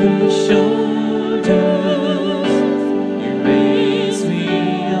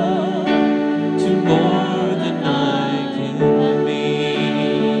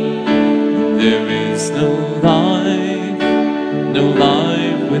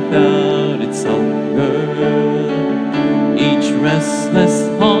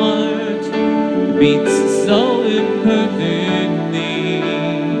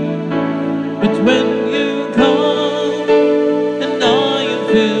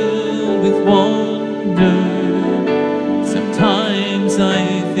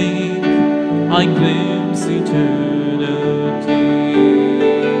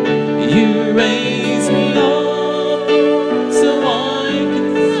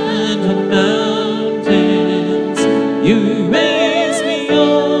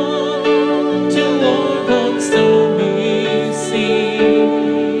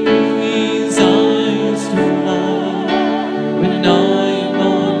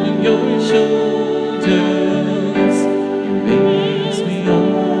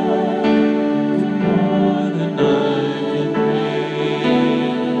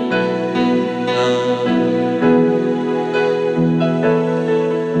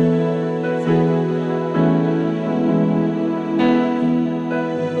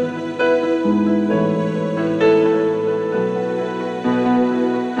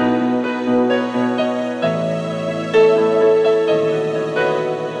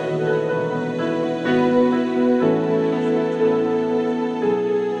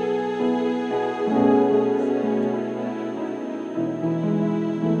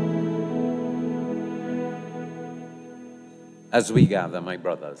As we gather, my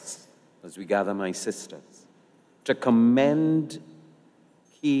brothers, as we gather, my sisters, to commend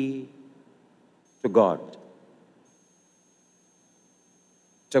Key to God,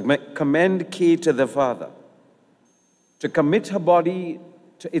 to commend Key to the Father, to commit her body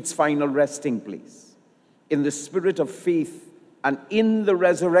to its final resting place, in the spirit of faith and in the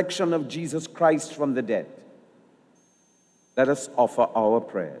resurrection of Jesus Christ from the dead. Let us offer our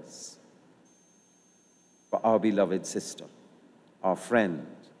prayers for our beloved sister, our friend,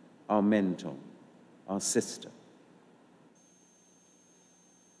 our mentor, our sister.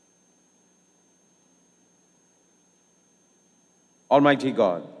 Almighty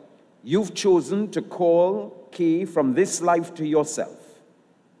God, you've chosen to call Kay from this life to yourself,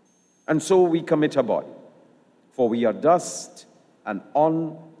 and so we commit her body. For we are dust, and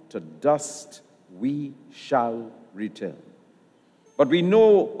on to dust we shall return. But we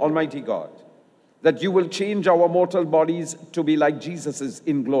know, Almighty God, that you will change our mortal bodies to be like Jesus's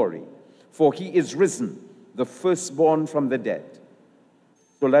in glory, for he is risen, the firstborn from the dead.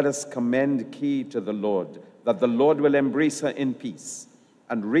 So let us commend Kay to the Lord, that the Lord will embrace her in peace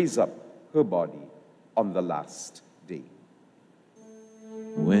and raise up her body on the last day.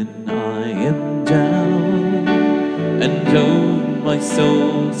 When I am down and oh, my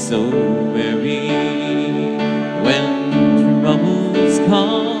soul so weary, when troubles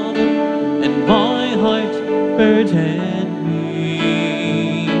come and my heart burden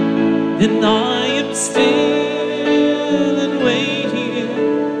me, then I am still and wait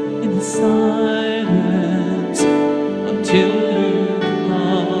here in the silence until you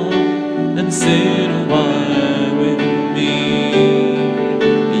come and sit a while with me.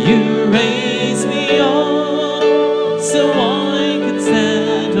 You raise me up so I can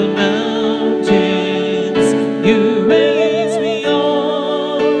stand on mountains. You raise me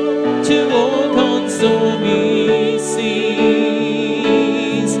up to walk on stormy seas.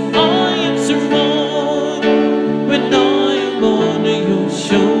 I am strong when I am on your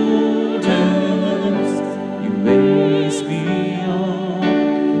shoulders. You raise me up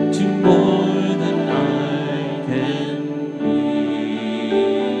to more than I can be.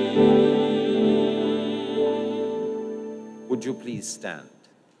 Would you please stand?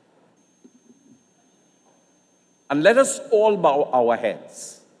 And let us all bow our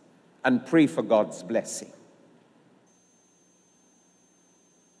heads and pray for God's blessing.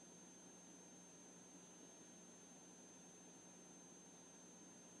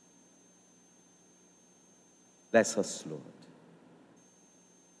 Bless us, Lord.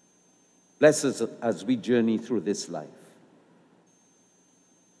 Bless us as we journey through this life.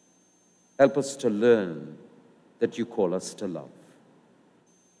 Help us to learn that you call us to love.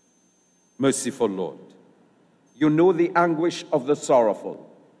 Merciful Lord, you know the anguish of the sorrowful.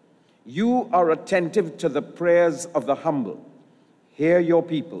 You are attentive to the prayers of the humble. Hear your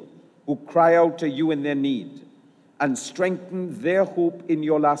people who cry out to you in their need, and strengthen their hope in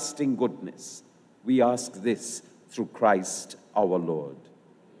your lasting goodness. We ask this through Christ our Lord.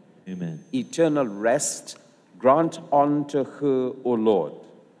 Amen. Eternal rest grant unto her, O Lord.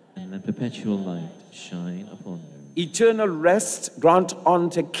 And let perpetual light shine upon her. Eternal rest grant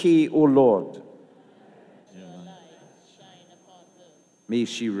unto Kay, O Lord. May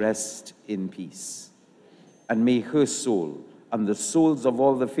she rest in peace. And may her soul and the souls of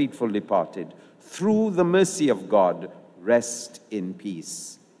all the faithful departed, through the mercy of God, rest in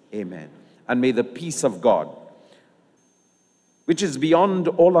peace. Amen. And may the peace of God, which is beyond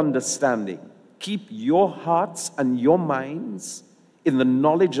all understanding, keep your hearts and your minds in the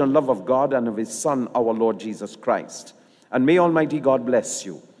knowledge and love of God and of his Son, our Lord Jesus Christ. And may Almighty God bless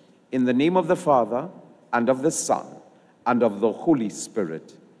you. In the name of the Father, and of the Son, and of the Holy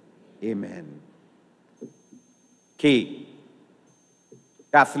Spirit. Amen. Kay,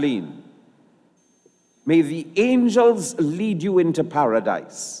 Kathleen, may the angels lead you into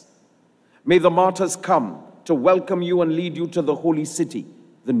paradise. May the martyrs come to welcome you and lead you to the holy city,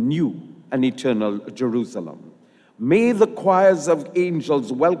 the new and eternal Jerusalem. May the choirs of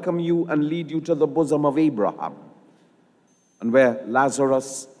angels welcome you and lead you to the bosom of Abraham. And where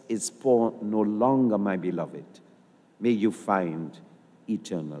Lazarus is poor no longer, my beloved, may you find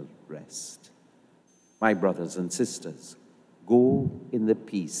eternal rest. My brothers and sisters, go in the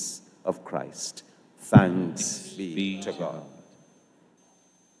peace of Christ. Thanks be to God.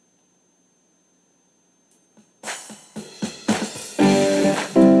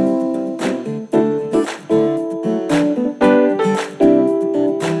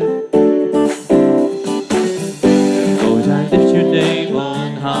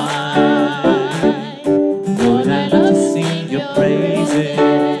 Praises,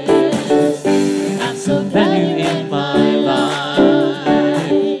 and so value in my life.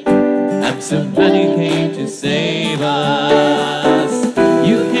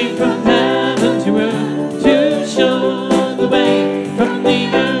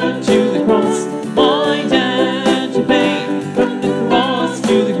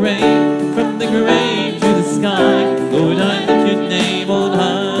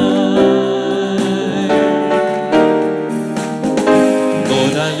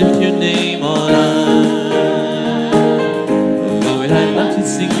 lift your name on high. Lord, I love to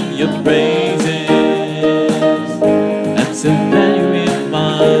sing your praises. I'm so glad you're in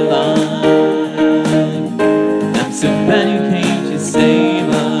my life. I'm so glad you came to save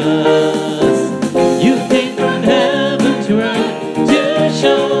us. You came from heaven to earth to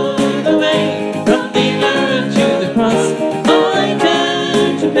show the way. From the earth to the cross, I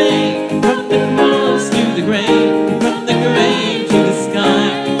turn to pay. From the cross to the grave, from the grave to the sky.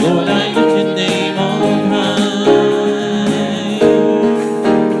 Lord, I lift your name on high.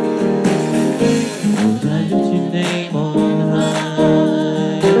 Lord, I lift your name on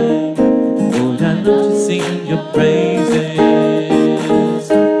high. Lord, I love to sing your praises.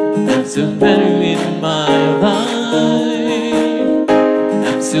 I'm so better in my life.